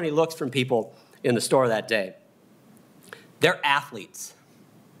lot of funny looks from people in the store that day. They're athletes.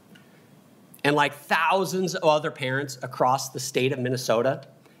 And like thousands of other parents across the state of Minnesota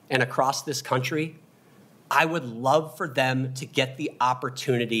and across this country, I would love for them to get the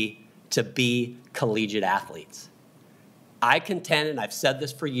opportunity to be collegiate athletes. I contend, and I've said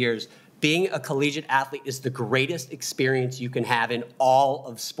this for years, being a collegiate athlete is the greatest experience you can have in all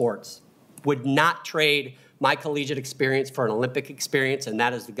of sports. Would not trade my collegiate experience for an Olympic experience, and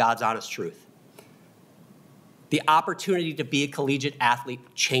that is the God's honest truth. The opportunity to be a collegiate athlete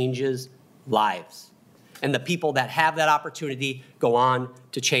changes lives. And the people that have that opportunity go on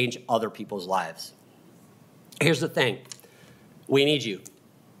to change other people's lives. Here's the thing. We need you.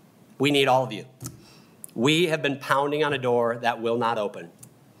 We need all of you. We have been pounding on a door that will not open.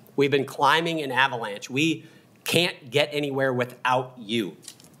 We've been climbing an avalanche. We can't get anywhere without you.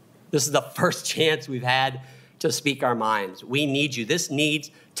 This is the first chance we've had to speak our minds. We need you. This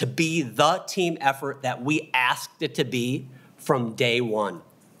needs to be the team effort that we asked it to be from day one.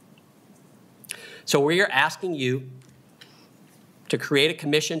 So we are asking you to create a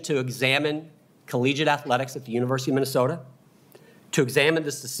commission to examine collegiate athletics at the University of Minnesota, to examine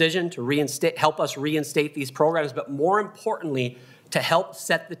this decision, to help us reinstate these programs, but more importantly, to help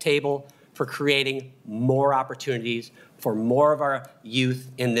set the table for creating more opportunities for more of our youth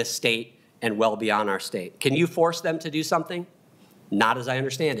in this state and well beyond our state. Can you force them to do something? Not as I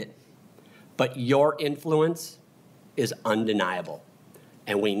understand it. But your influence is undeniable,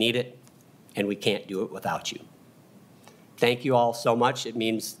 and we need it, and we can't do it without you. Thank you all so much. It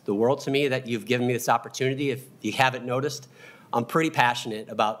means the world to me that you've given me this opportunity. If you haven't noticed, I'm pretty passionate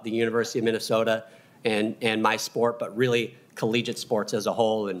about the University of Minnesota and my sport, but really collegiate sports as a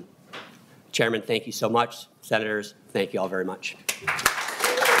whole. And Chairman, thank you so much. Senators, thank you all very much.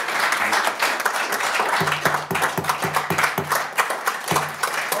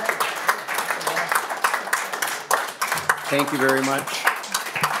 Thank you very much.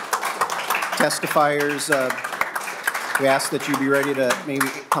 Testifiers, we ask that you be ready to maybe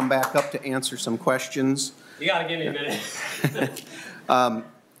come back up to answer some questions. You got to give me a minute.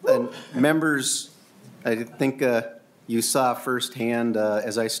 And members, I think you saw firsthand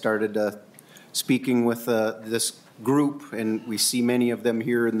as I started speaking with this group, and we see many of them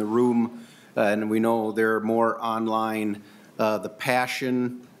here in the room, and we know there are more online, the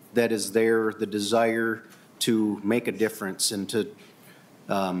passion that is there, the desire to make a difference and to,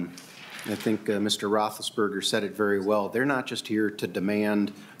 I think Mr. Roethlisberger said it very well. They're not just here to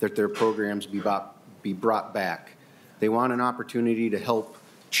demand that their programs be brought back. They want an opportunity to help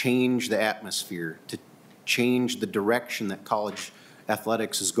change the atmosphere, to change the direction that college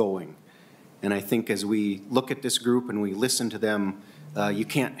athletics is going. And I think as we look at this group and we listen to them, you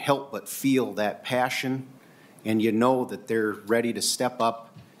can't help but feel that passion, and you know that they're ready to step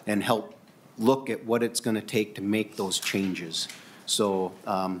up and help look at what it's going to take to make those changes. So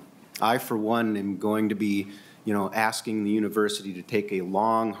I, for one, am going to be, asking the university to take a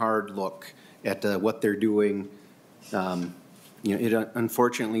long, hard look at what they're doing. It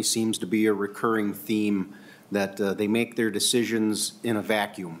unfortunately seems to be a recurring theme that they make their decisions in a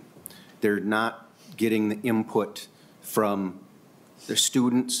vacuum. They're not getting the input from their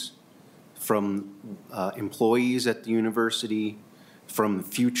students, from employees at the university, from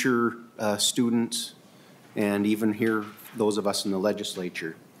future students, and even here, those of us in the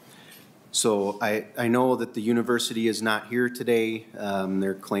legislature. So I know that the university is not here today.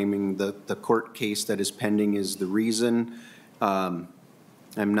 They're claiming the court case that is pending is the reason. I'm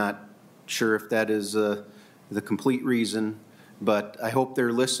not sure if that is the complete reason, but I hope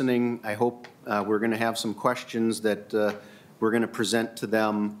they're listening. I hope we're going to have some questions that we're going to present to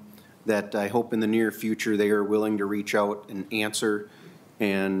them that I hope in the near future they are willing to reach out and answer.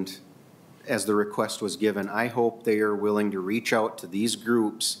 And as the request was given, I hope they are willing to reach out to these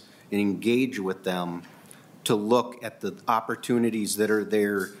groups and engage with them to look at the opportunities that are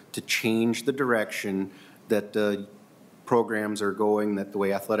there to change the direction that programs are going, that the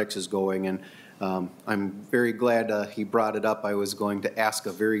way athletics is going. And I'm very glad he brought it up. I was going to ask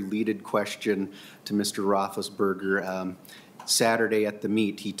a very leaded question to Mr. Roethlisberger. Saturday at the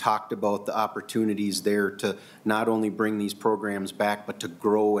meet, he talked about the opportunities there to not only bring these programs back, but to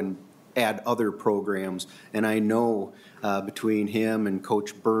grow and add other programs. And I know between him and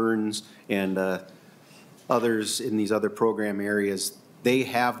Coach Burns and others in these other program areas, they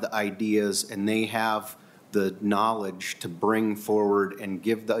have the ideas and they have the knowledge to bring forward and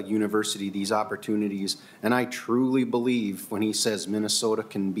give the university these opportunities. And I truly believe when he says Minnesota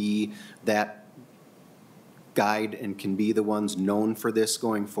can be that guide and can be the ones known for this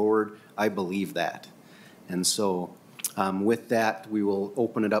going forward, I believe that. And so with that, we will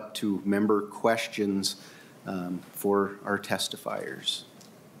open it up to member questions for our testifiers.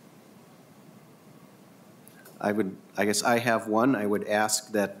 I guess I have one. I would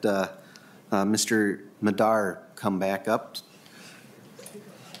ask that Mr. Madar come back up.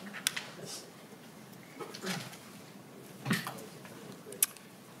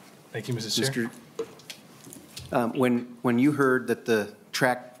 Thank you, Mr. Chair. When you heard that the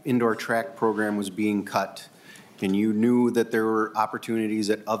indoor track program was being cut, and you knew that there were opportunities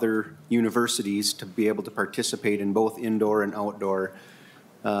at other universities to be able to participate in both indoor and outdoor,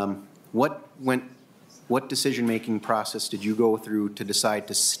 what decision-making process did you go through to decide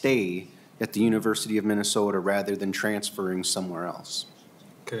to stay at the University of Minnesota rather than transferring somewhere else?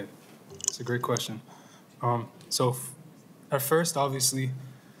 Okay, it's a great question. So at first, obviously,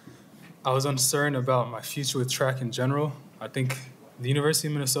 I was uncertain about my future with track in general. I think the University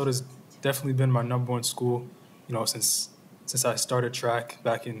of Minnesota has definitely been my #1 school, you know, since I started track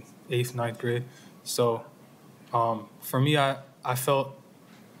back in 8th, 9th grade. So for me, I felt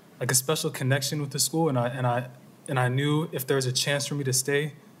like a special connection with the school, and I knew if there was a chance for me to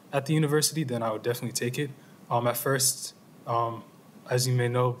stay at the university, then I would definitely take it. At first, as you may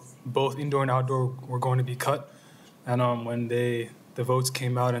know, both indoor and outdoor were going to be cut, and when the votes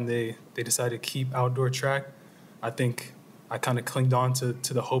came out and they decided to keep outdoor track, I think I kind of clinged on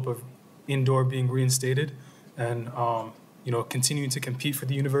to the hope of indoor being reinstated and you know, continuing to compete for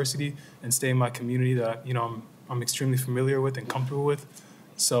the university and stay in my community that, you know, I'm extremely familiar with and comfortable with.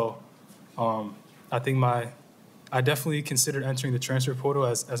 So I think I definitely considered entering the transfer portal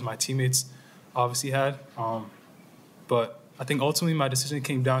as my teammates obviously had. But I think ultimately my decision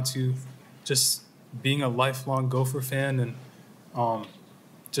came down to just being a lifelong Gopher fan and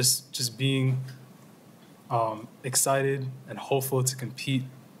just being excited and hopeful to compete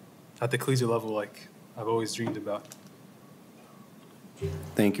at the collegiate level like I've always dreamed about.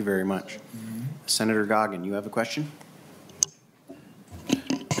 Thank you very much. Senator Goggin, you have a question?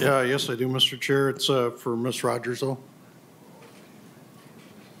 Yeah, yes, I do, Mr. Chair. It's for Ms. Rogers, though.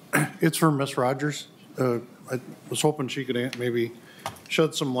 It's for Ms. Rogers. I was hoping she could maybe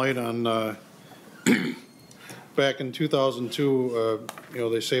shed some light on back in 2002, you know,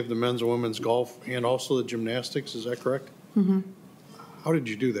 they saved the men's and women's golf and also the gymnastics. Is that correct? Mm-hmm. How did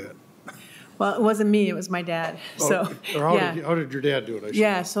you do that? Well, it wasn't me, it was my dad. So, how did your dad do it?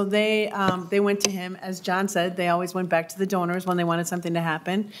 Yeah, so they went to him, as John said, they always went back to the donors when they wanted something to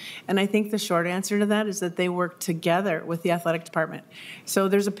happen. And I think the short answer to that is that they worked together with the athletic department. So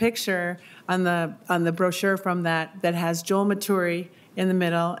there's a picture on the brochure from that has Joel Maturi in the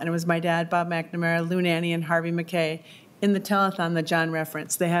middle, and it was my dad, Bob McNamara, Lou Nanny, and Harvey McKay in the telethon that John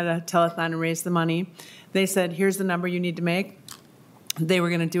referenced. They had a telethon and raised the money. They said, here's the number you need to make. They were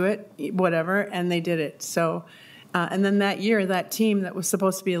going to do it, whatever, and they did it. So, and then that year, that team that was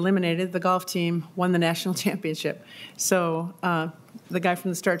supposed to be eliminated, the golf team, won the national championship. So the guy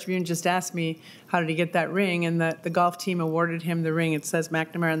from the Star Tribune just asked me, how did he get that ring? And the golf team awarded him the ring. It says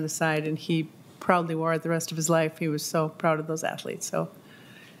McNamara on the side, and he proudly wore it the rest of his life. He was so proud of those athletes. So.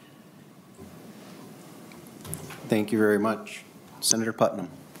 Thank you very much. Senator Putnam.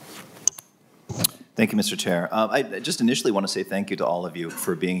 Thank you, Mr. Chair. I just initially want to say thank you to all of you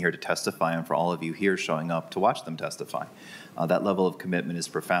for being here to testify and for all of you here showing up to watch them testify. That level of commitment is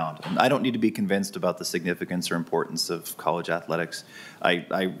profound. And I don't need to be convinced about the significance or importance of college athletics.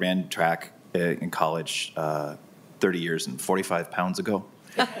 I ran track in college 30 years and 45 pounds ago.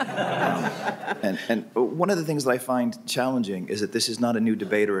 And one of the things that I find challenging is that this is not a new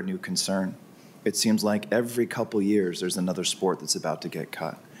debate or a new concern. It seems like every couple years there's another sport that's about to get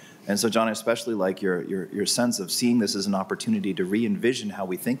cut. And so, John, I especially like your sense of seeing this as an opportunity to re-envision how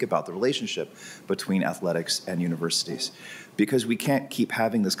we think about the relationship between athletics and universities. Because we can't keep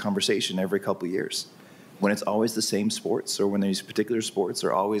having this conversation every couple years when it's always the same sports, or when these particular sports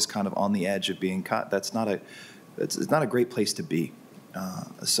are always kind of on the edge of being cut. It's not a great place to be.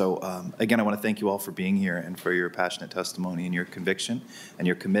 Again, I want to thank you all for being here and for your passionate testimony and your conviction and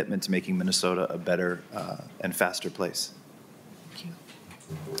your commitment to making Minnesota a better and faster place. Thank you.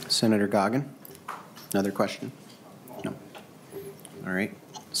 Senator Goggin, another question? No. All right.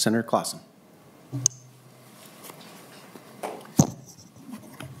 Senator Clausen.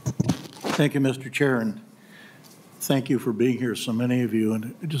 Thank you, Mr. Chair, and thank you for being here, so many of you.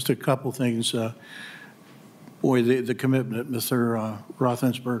 And just a couple things. Boy, the commitment, Mr.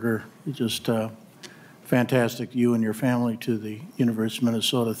 Roethlisberger, just fantastic. You and your family to the University of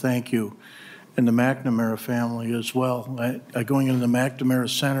Minnesota. Thank you. And the McNamara family as well. Going into the McNamara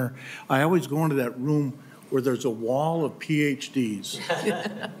Center, I always go into that room where there's a wall of PhDs.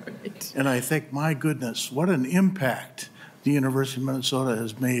 Right. And I think, my goodness, what an impact the University of Minnesota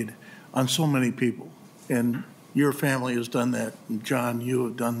has made on so many people. And your family has done that. And John, you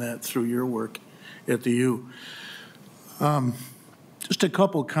have done that through your work at the U. Just a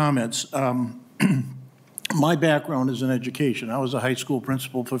couple comments. My background is in education. I was a high school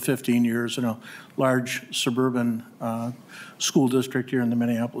principal for 15 years in a large suburban school district here in the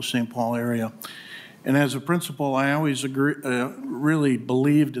Minneapolis-St. Paul area. And as a principal, I always really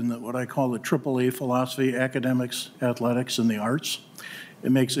believed in what I call the AAA philosophy: academics, athletics, and the arts.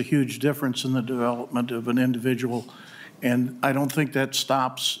 It makes a huge difference in the development of an individual, and I don't think that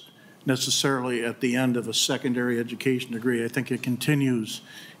stops necessarily at the end of a secondary education degree. I think it continues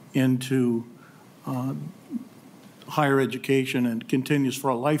into higher education and continues for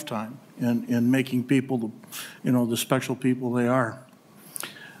a lifetime in making people, the special people they are.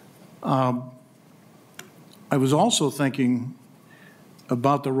 I was also thinking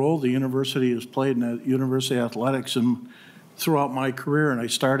about the role the university has played in the university athletics and throughout my career, and I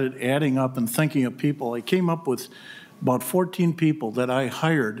started adding up and thinking of people. I came up with about 14 people that I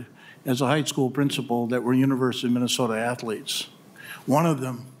hired as a high school principal that were University of Minnesota athletes. One of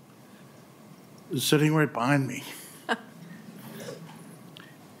them is sitting right behind me.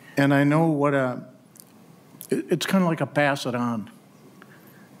 And I know what it's kind of like a pass it on,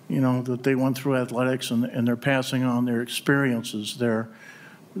 that they went through athletics and they're passing on their experiences, their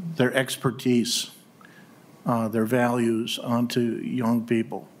expertise, their values onto young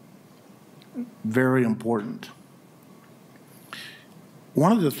people. Very important.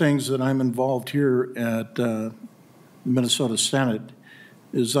 One of the things that I'm involved here at the Minnesota Senate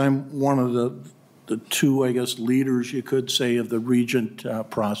is I'm one of the two, I guess, leaders, you could say, of the Regent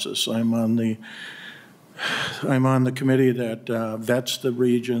process. I'm on the committee that vets the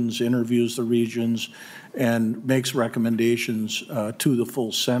regions, interviews the regions, and makes recommendations to the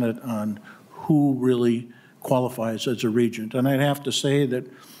full Senate on who really qualifies as a regent. And I'd have to say that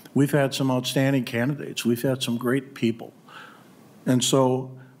we've had some outstanding candidates. We've had some great people. And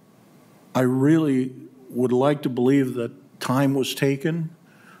so I really would like to believe that time was taken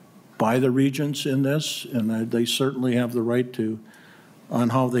by the regents in this, and they certainly have the right to on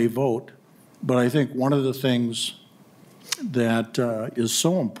how they vote. But I think one of the things that is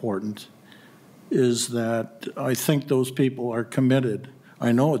so important is that I think those people are committed.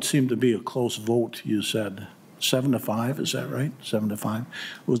 I know it seemed to be a close vote, you said. 7-5, is that right? 7-5. It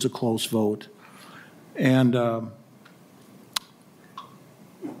was a close vote. And,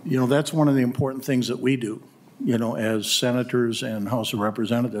 that's one of the important things that we do. As senators and House of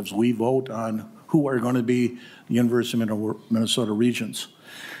Representatives, we vote on who are going to be the University of Minnesota regents.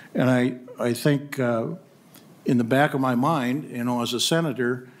 And I think in the back of my mind, as a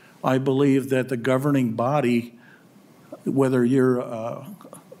senator, I believe that the governing body, whether you're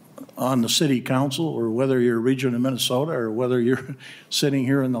on the city council or whether you're a region of Minnesota or whether you're sitting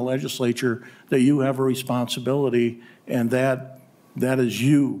here in the legislature, that you have a responsibility, and that is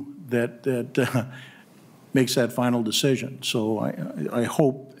you that makes that final decision. So I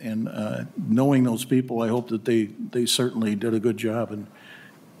hope, and knowing those people, I hope that they certainly did a good job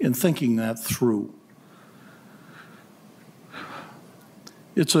in thinking that through.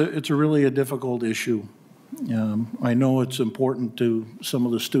 It's a really a difficult issue. I know it's important to some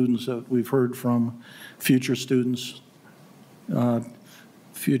of the students that we've heard from, future students,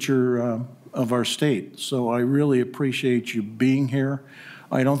 future of our state. So I really appreciate you being here.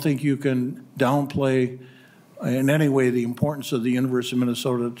 I don't think you can downplay in any way the importance of the University of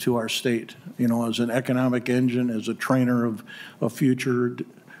Minnesota to our state, you know, as an economic engine, as a trainer of future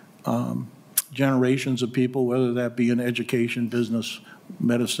generations of people, whether that be in education, business,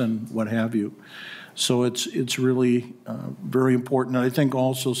 medicine, what have you. So it's really very important. I think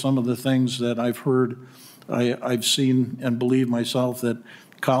also some of the things that I've heard, I've seen and believe myself that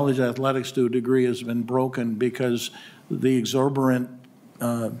college athletics to a degree has been broken because the exorbitant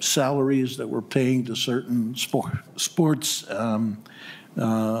salaries that we're paying to certain sports,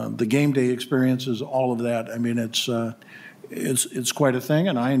 the game day experiences, all of that. I mean, it's quite a thing,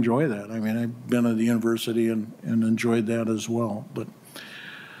 and I enjoy that. I mean, I've been at the university and enjoyed that as well. But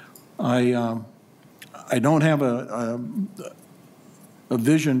I don't have a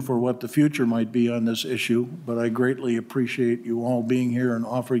vision for what the future might be on this issue, but I greatly appreciate you all being here and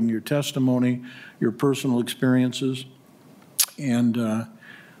offering your testimony, your personal experiences. And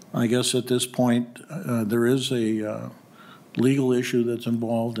I guess at this point, there is a legal issue that's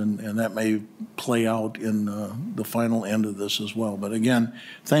involved, and that may play out in the final end of this as well. But again,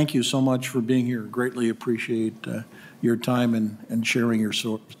 thank you so much for being here. Greatly appreciate your time and sharing your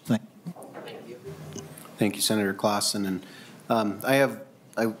story. Thank you. Thank you, Senator Clausen. And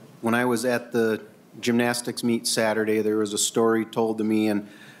when I was at the gymnastics meet Saturday, there was a story told to me, and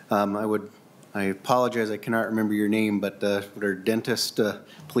I apologize, I cannot remember your name, but would our dentist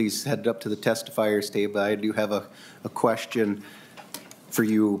please head up to the testifiers table? I do have a question for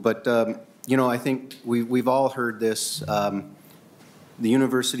you. But, you know, I think we've all heard this. The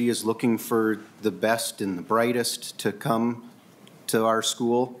university is looking for the best and the brightest to come to our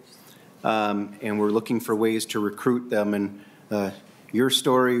school, and we're looking for ways to recruit them. And your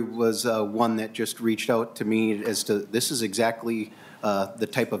story was one that just reached out to me as to this is exactly the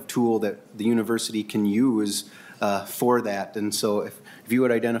type of tool that the university can use for that. And so if you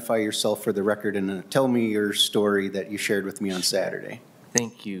would identify yourself for the record and tell me your story that you shared with me on Saturday.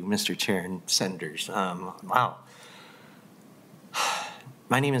 Thank you, Mr. Chair and Senators. Wow.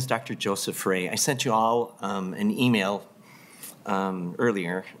 My name is Dr. Joseph Ray. I sent you all an email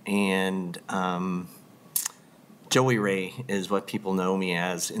earlier, and Joey Ray is what people know me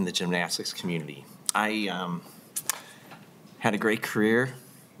as in the gymnastics community. I had a great career,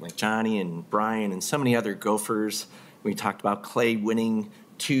 like Johnny and Brian and so many other Gophers. We talked about Clay winning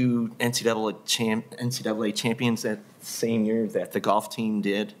 2 NCAA champions that same year that the golf team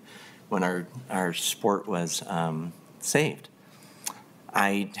did when our sport was saved.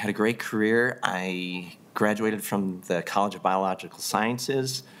 I had a great career. I graduated from the College of Biological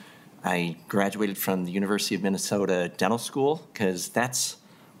Sciences. I graduated from the University of Minnesota Dental School because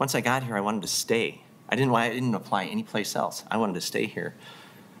once I got here, I wanted to stay. I didn't apply anyplace else. I wanted to stay here.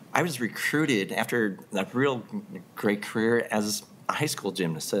 I was recruited after a real great career as a high school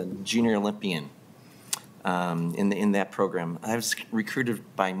gymnast, a junior Olympian in that program. I was recruited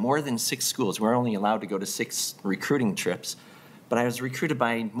by more than 6 schools. We're only allowed to go to 6 recruiting trips, but I was recruited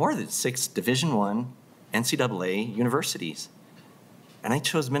by more than 6 Division I NCAA universities. And I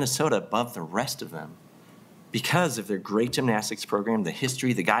chose Minnesota above the rest of them because of their great gymnastics program, the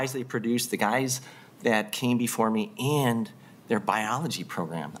history, the guys they produced, the guys that came before me, and their biology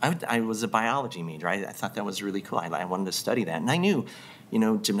program. I was a biology major. I thought that was really cool. I wanted to study that. And I knew, you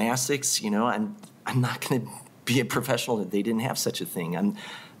know, gymnastics, you know, I'm not going to be a professional. They didn't have such a thing. I'm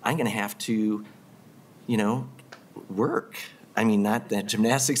going to have to, you know, work. I mean, not that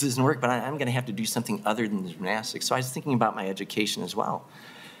gymnastics isn't work, but I'm going to have to do something other than the gymnastics. So I was thinking about my education as well.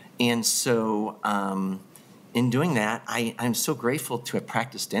 And so in doing that, I'm so grateful to have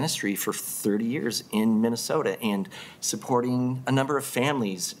practiced dentistry for 30 years in Minnesota and supporting a number of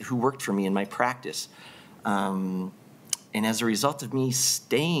families who worked for me in my practice. And as a result of me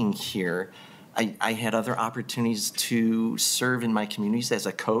staying here, I had other opportunities to serve in my communities as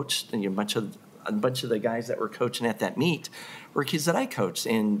a coach. And a bunch of the guys that were coaching at that meet were kids that I coached.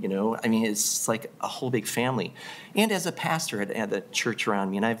 And, you know, I mean, it's like a whole big family. And as a pastor at the church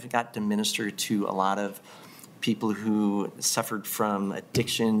around me, and I've got to minister to a lot of people who suffered from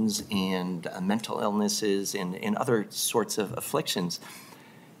addictions and mental illnesses and other sorts of afflictions.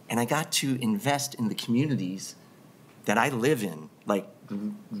 And I got to invest in the communities that I live in, like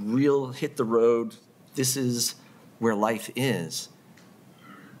real hit the road, this is where life is.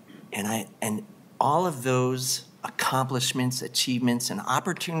 And all of those accomplishments, achievements, and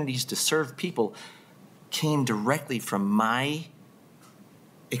opportunities to serve people came directly from my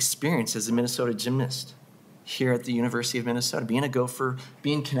experience as a Minnesota gymnast here at the University of Minnesota, being a Gopher,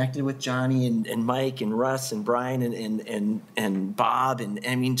 being connected with Johnny and Mike and Russ and Brian and Bob, and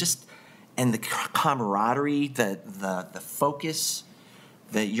I mean, just, and the camaraderie, the focus,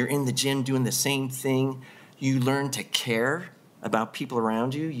 that you're in the gym doing the same thing. You learn to care about people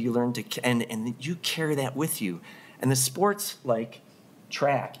around you. You learn to, and you carry that with you. And the sports like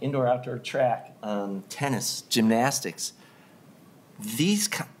track, indoor, outdoor track, tennis, gymnastics, these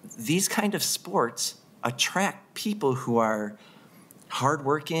kind of sports attract people who are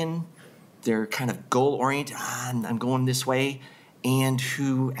hardworking, they're kind of goal-oriented, I'm going this way, and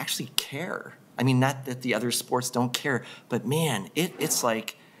who actually care. I mean, not that the other sports don't care, but man, it's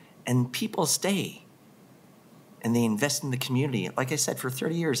like, and people stay, and they invest in the community. Like I said, for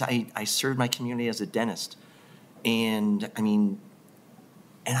 30 years, I served my community as a dentist, and I mean,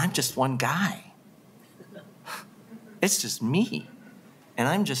 and I'm just one guy. It's just me. And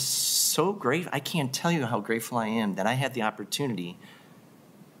I'm just so grateful. I can't tell you how grateful I am that I had the opportunity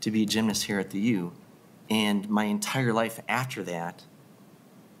to be a gymnast here at the U. And my entire life after that,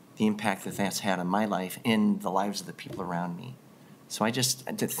 the impact that that's had on my life and the lives of the people around me. So I just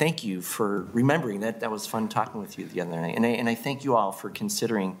to thank you for remembering that. That was fun talking with you the other night. And I thank you all for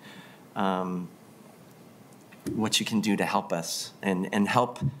considering what you can do to help us and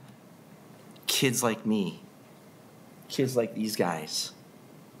help kids like me, kids like these guys,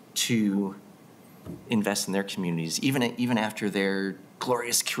 to invest in their communities, even after their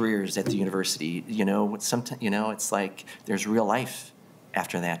glorious careers at the university. You know, sometimes, you know, it's like there's real life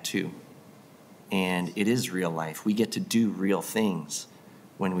after that too. And it is real life. We get to do real things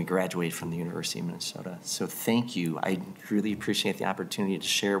when we graduate from the University of Minnesota. So thank you. I really appreciate the opportunity to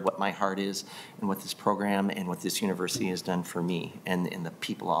share what my heart is and what this program and what this university has done for me and the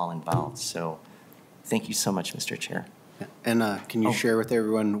people all involved. So thank you so much, Mr. Chair. And can you share with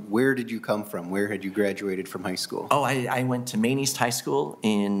everyone, where did you come from? Where had you graduated from high school? Oh, I went to Maine East High School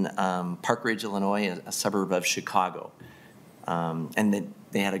in Park Ridge, Illinois, a suburb of Chicago. And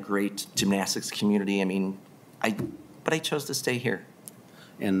they had a great gymnastics community. I mean, but I chose to stay here.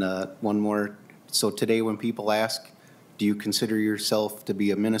 And one more. So today when people ask, do you consider yourself to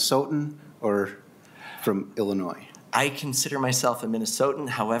be a Minnesotan or from Illinois? I consider myself a Minnesotan.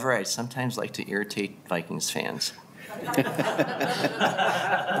 However, I sometimes like to irritate Vikings fans.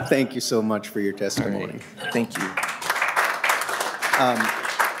 Thank you so much for your testimony. Right. Thank you.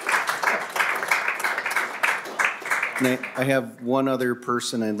 I have one other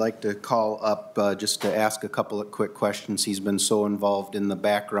person I'd like to call up just to ask a couple of quick questions. He's been so involved in the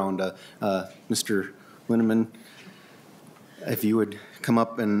background. Mr. Linneman, if you would come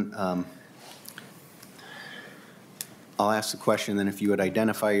up and I'll ask the question, then if you would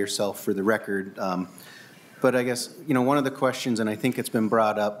identify yourself for the record. But I guess, you know, one of the questions, and I think it's been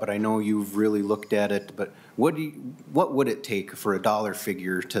brought up, but I know you've really looked at it, but what would it take for a dollar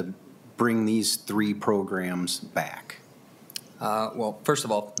figure to bring these three programs back? Well, first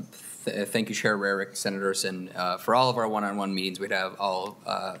of all, thank you, Chair Rarick, Senators, and for all of our one-on-one meetings we'd have all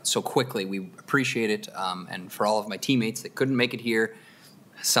so quickly. We appreciate it. And for all of my teammates that couldn't make it here,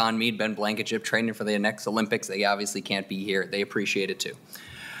 Hassan Mead, Ben Blankenship, training for the next Olympics, they obviously can't be here. They appreciate it too.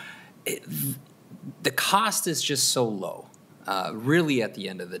 The cost is just so low, really, at the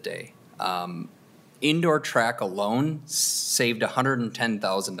end of the day. Indoor track alone saved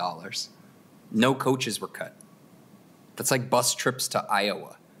 $110,000. No coaches were cut. That's like bus trips to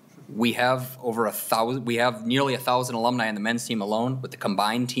Iowa. We have over 1,000. We have nearly 1,000 alumni on the men's team alone. With the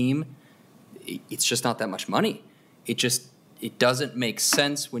combined team, it's just not that much money. It doesn't make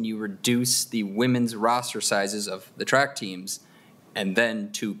sense when you reduce the women's roster sizes of the track teams, and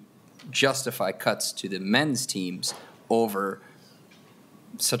then to justify cuts to the men's teams over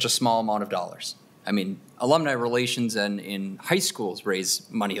such a small amount of dollars. I mean, alumni relations and in high schools raise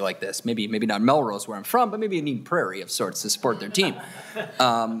money like this. Maybe not Melrose, where I'm from, but maybe in Eden Prairie of sorts to support their team.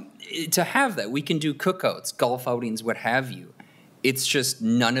 To have that, we can do cookouts, golf outings, what have you. It's just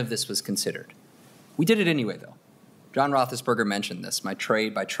none of this was considered. We did it anyway, though. John Roethlisberger mentioned this. By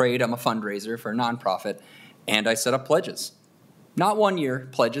trade, I'm a fundraiser for a nonprofit, and I set up pledges. Not 1 year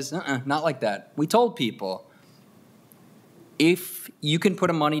pledges, not like that. We told people, if you can put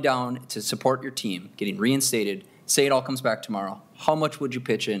a money down to support your team getting reinstated, say it all comes back tomorrow, how much would you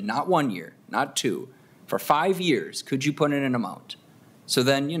pitch in? Not 1 year, not 2. For 5 years, could you put in an amount? So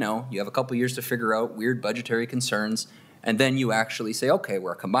then, you have a couple years to figure out weird budgetary concerns, and then you actually say, okay,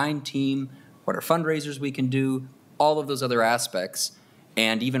 we're a combined team, what are fundraisers we can do, all of those other aspects,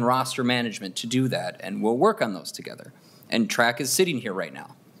 and even roster management to do that, and we'll work on those together. And track is sitting here right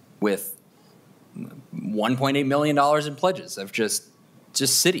now with $1.8 million in pledges of just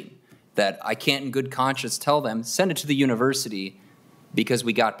just sitting, that I can't in good conscience tell them, send it to the university because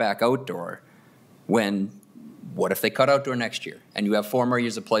we got back outdoor, when what if they cut outdoor next year and you have 4 more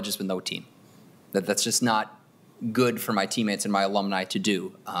years of pledges with no team? That's just not good for my teammates and my alumni to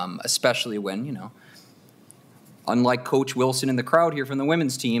do, especially when, you know, unlike Coach Wilson in the crowd here from the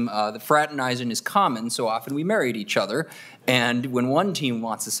women's team, the fraternizing is common, so often we married each other, and when one team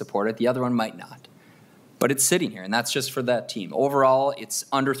wants to support it, the other one might not. But it's sitting here, and that's just for that team. Overall, it's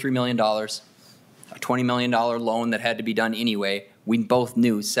under $3 million, a $20 million loan that had to be done anyway. We both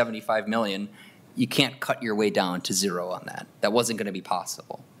knew $75 million. You can't cut your way down to zero on that. That wasn't going to be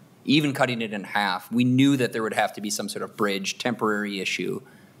possible. Even cutting it in half, we knew that there would have to be some sort of bridge, temporary issue.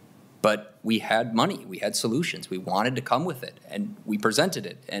 But we had money, we had solutions, we wanted to come with it, and we presented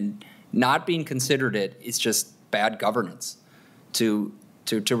it. And not being considered it is just bad governance. To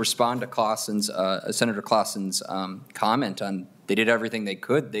respond to Clausen's, Senator Clausen's comment on they did everything they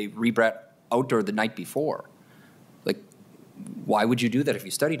could, they rebred outdoor the night before. Like, why would you do that if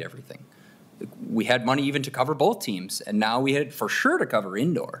you studied everything? We had money even to cover both teams, and now we had for sure to cover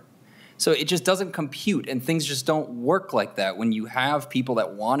indoor. So it just doesn't compute, and things just don't work like that when you have people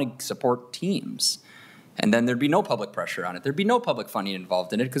that want to support teams. And then there'd be no public pressure on it. There'd be no public funding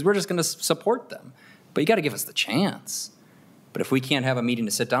involved in it because we're just going to support them. But you got to give us the chance. But if we can't have a meeting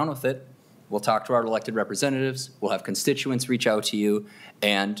to sit down with it, we'll talk to our elected representatives, we'll have constituents reach out to you,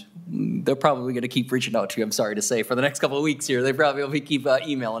 and they're probably going to keep reaching out to you, I'm sorry to say, for the next couple of weeks here. They probably will keep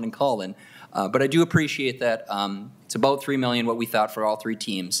emailing and calling. But I do appreciate that. It's about $3 million, what we thought for all 3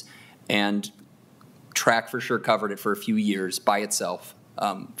 teams. And track for sure covered it for a few years by itself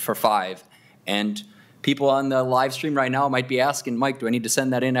for 5. And people on the live stream right now might be asking, Mike, do I need to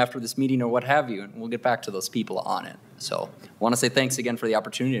send that in after this meeting or what have you? And we'll get back to those people on it. So I want to say thanks again for the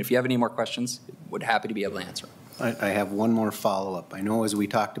opportunity. If you have any more questions, we're happy to be able to answer. I have one more follow-up. I know as we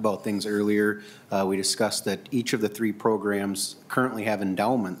talked about things earlier, we discussed that each of the 3 programs currently have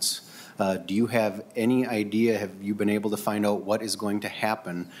endowments. Do you have any idea, have you been able to find out what is going to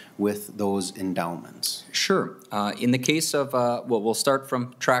happen with those endowments? Sure. In the case of, well, we'll start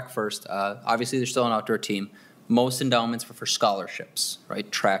from track first. Obviously, there's still an outdoor team. Most endowments are for scholarships,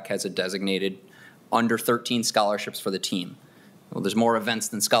 right? Track has a designated under 13 scholarships for the team. Well, there's more events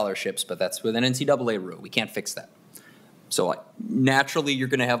than scholarships, but that's with an NCAA rule. We can't fix that. So naturally, you're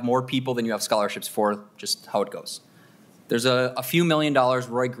going to have more people than you have scholarships for, just how it goes. There's a few $1 million,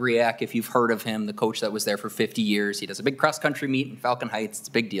 Roy Griak, if you've heard of him, the coach that was there for 50 years. He does a big cross-country meet in Falcon Heights. It's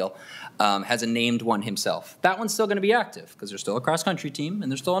a big deal. Has a named one himself. That one's still going to be active because there's still a cross-country team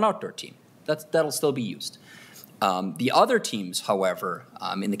and there's still an outdoor team. That'll still be used. The other teams, however,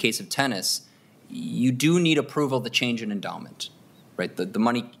 in the case of tennis, you do need approval to change an endowment, right? The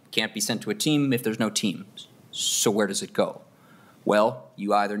money can't be sent to a team if there's no team. So where does it go? Well,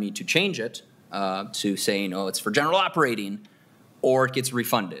 you either need to change it to saying, oh, it's for general operating, or it gets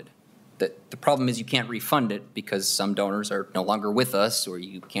refunded. The problem is you can't refund it because some donors are no longer with us, or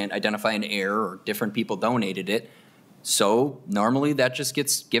you can't identify an error, or different people donated it. So normally that just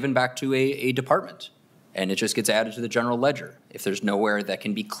gets given back to a department, and it just gets added to the general ledger if there's nowhere that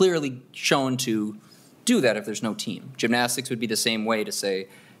can be clearly shown to do that if there's no team. Gymnastics would be the same way to say,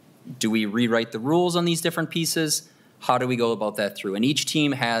 do we rewrite the rules on these different pieces? How do we go about that through? And each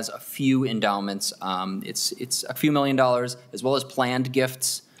team has a few endowments. It's a few $1 million, as well as planned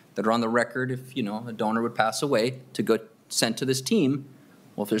gifts that are on the record if, you know, a donor would pass away to go sent to this team.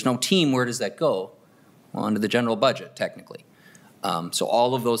 Well, if there's no team, where does that go? Well, under the general budget, technically. So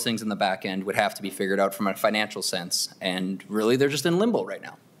all of those things in the back end would have to be figured out from a financial sense. And really, they're just in limbo right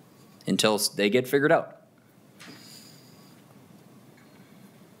now until they get figured out.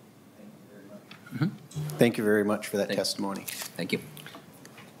 Mm-hmm. Thank you very much for that testimony. Thank you.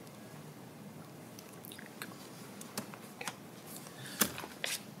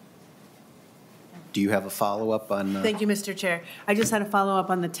 Do you have a follow-up on? Thank you, Mr. Chair. I just had a follow-up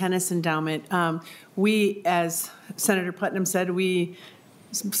on the tennis endowment. We, as Senator Putnam said, we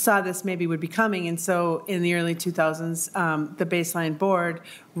saw this maybe would be coming, and so in the early 2000s, the Baseline Board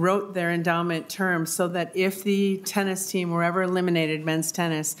wrote their endowment terms so that if the tennis team were ever eliminated, men's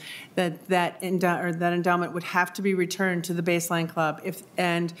tennis, that endowment would have to be returned to the Baseline Club.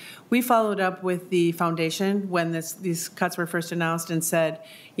 And we followed up with the foundation when these cuts were first announced and said,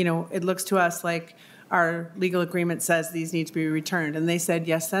 you know, it looks to us like our legal agreement says these need to be returned. And they said,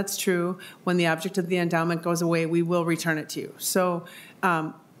 yes, that's true. When the object of the endowment goes away, we will return it to you. So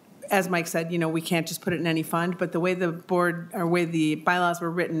as Mike said, you know, we can't just put it in any fund, but the way the board or way the bylaws were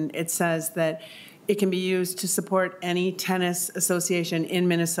written, it says that it can be used to support any tennis association in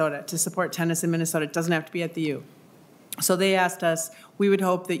Minnesota, to support tennis in Minnesota. It doesn't have to be at the U. So they asked us, we would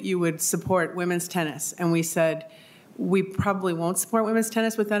hope that you would support women's tennis. And we said, we probably won't support women's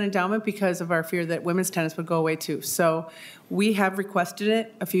tennis with that endowment because of our fear that women's tennis would go away too. So we have requested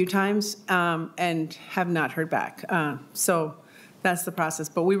it a few times and have not heard back. So that's the process.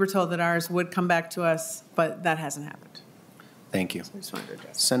 But we were told that ours would come back to us, but that hasn't happened. Thank you. So I just wanted to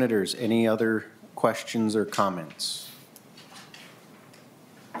address that. Senators, any other questions or comments?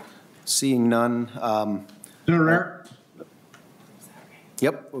 Seeing none. Senator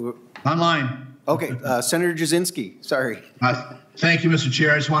Yep. online. Okay, Senator Jasinski, sorry. Thank you, Mr.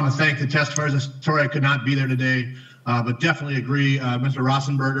 Chair. I just want to thank the testifiers. Sorry I could not be there today, but definitely agree. Mr.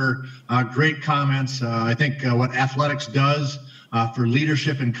 Rossenberger, great comments. I think what athletics does for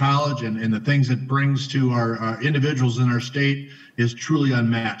leadership in college and the things it brings to our individuals in our state is truly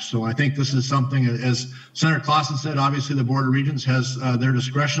unmatched. So I think this is something, as Senator Clausen said, obviously the Board of Regents has their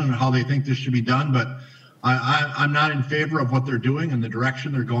discretion on how they think this should be done, but I'm not in favor of what they're doing and the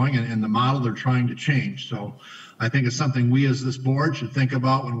direction they're going and the model they're trying to change. So I think it's something we as this board should think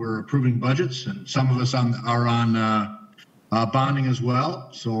about when we're approving budgets, and some of us are on bonding as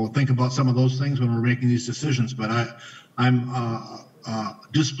well. So think about some of those things when we're making these decisions. But I'm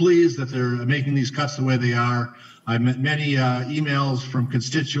displeased that they're making these cuts the way they are. I met many emails from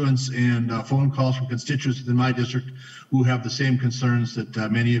constituents and phone calls from constituents within my district who have the same concerns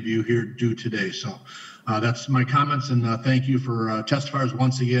that many of you here do today. So that's my comments, and thank you for testifiers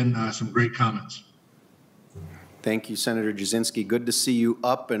once again. Some great comments. Thank you, Senator Jasinski. Good to see you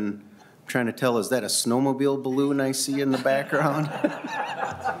up, and I'm trying to tell, is that a snowmobile balloon I see in the background?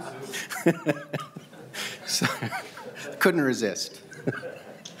 So, couldn't resist.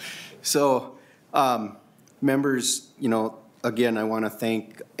 So, members, you know, again, I want to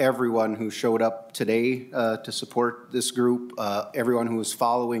thank everyone who showed up today to support this group, everyone who is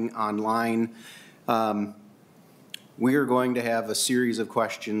following online. We are going to have a series of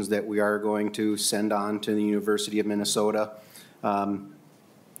questions that we are going to send on to the University of Minnesota.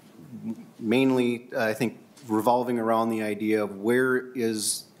 Mainly, I think, revolving around the idea of where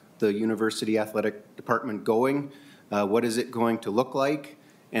is the University Athletic Department going? What is it going to look like?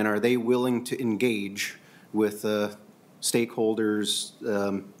 And are they willing to engage with stakeholders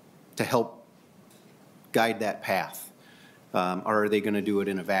to help guide that path? Or are they going to do it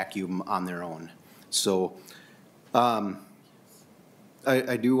in a vacuum on their own? So I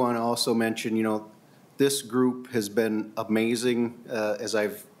do want to also mention, you know, this group has been amazing as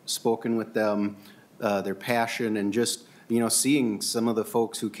I've spoken with them, their passion, and just, you know, seeing some of the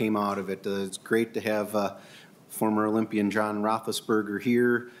folks who came out of it. It's great to have former Olympian John Roethlisberger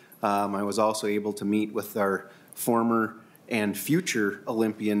here. I was also able to meet with our former and future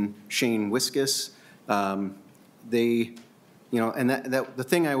Olympian Shane Wiskus. They, you know, and the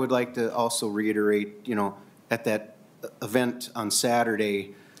thing I would like to also reiterate, you know, at that event on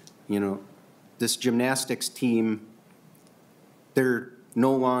Saturday, you know, this gymnastics team, they're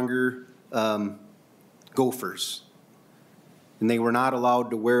no longer Gophers. And they were not allowed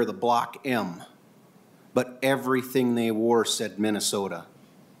to wear the block M, but everything they wore said Minnesota.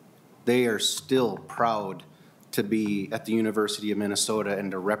 They are still proud to be at the University of Minnesota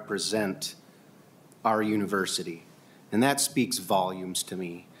and to represent our university. And that speaks volumes to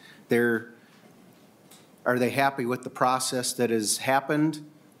me. Are they happy with the process that has happened?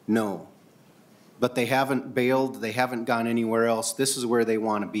 No. But they haven't bailed, they haven't gone anywhere else. This is where they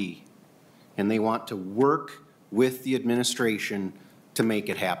want to be. And they want to work with the administration to make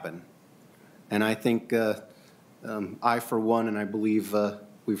it happen. And I think I, for one, and I believe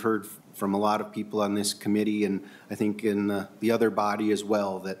we've heard from a lot of people on this committee, and I think in the other body as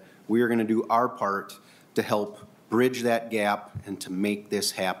well, that we are going to do our part to help bridge that gap and to make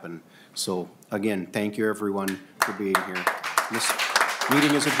this happen. So again, thank you everyone for being here. This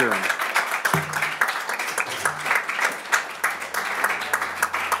meeting is adjourned.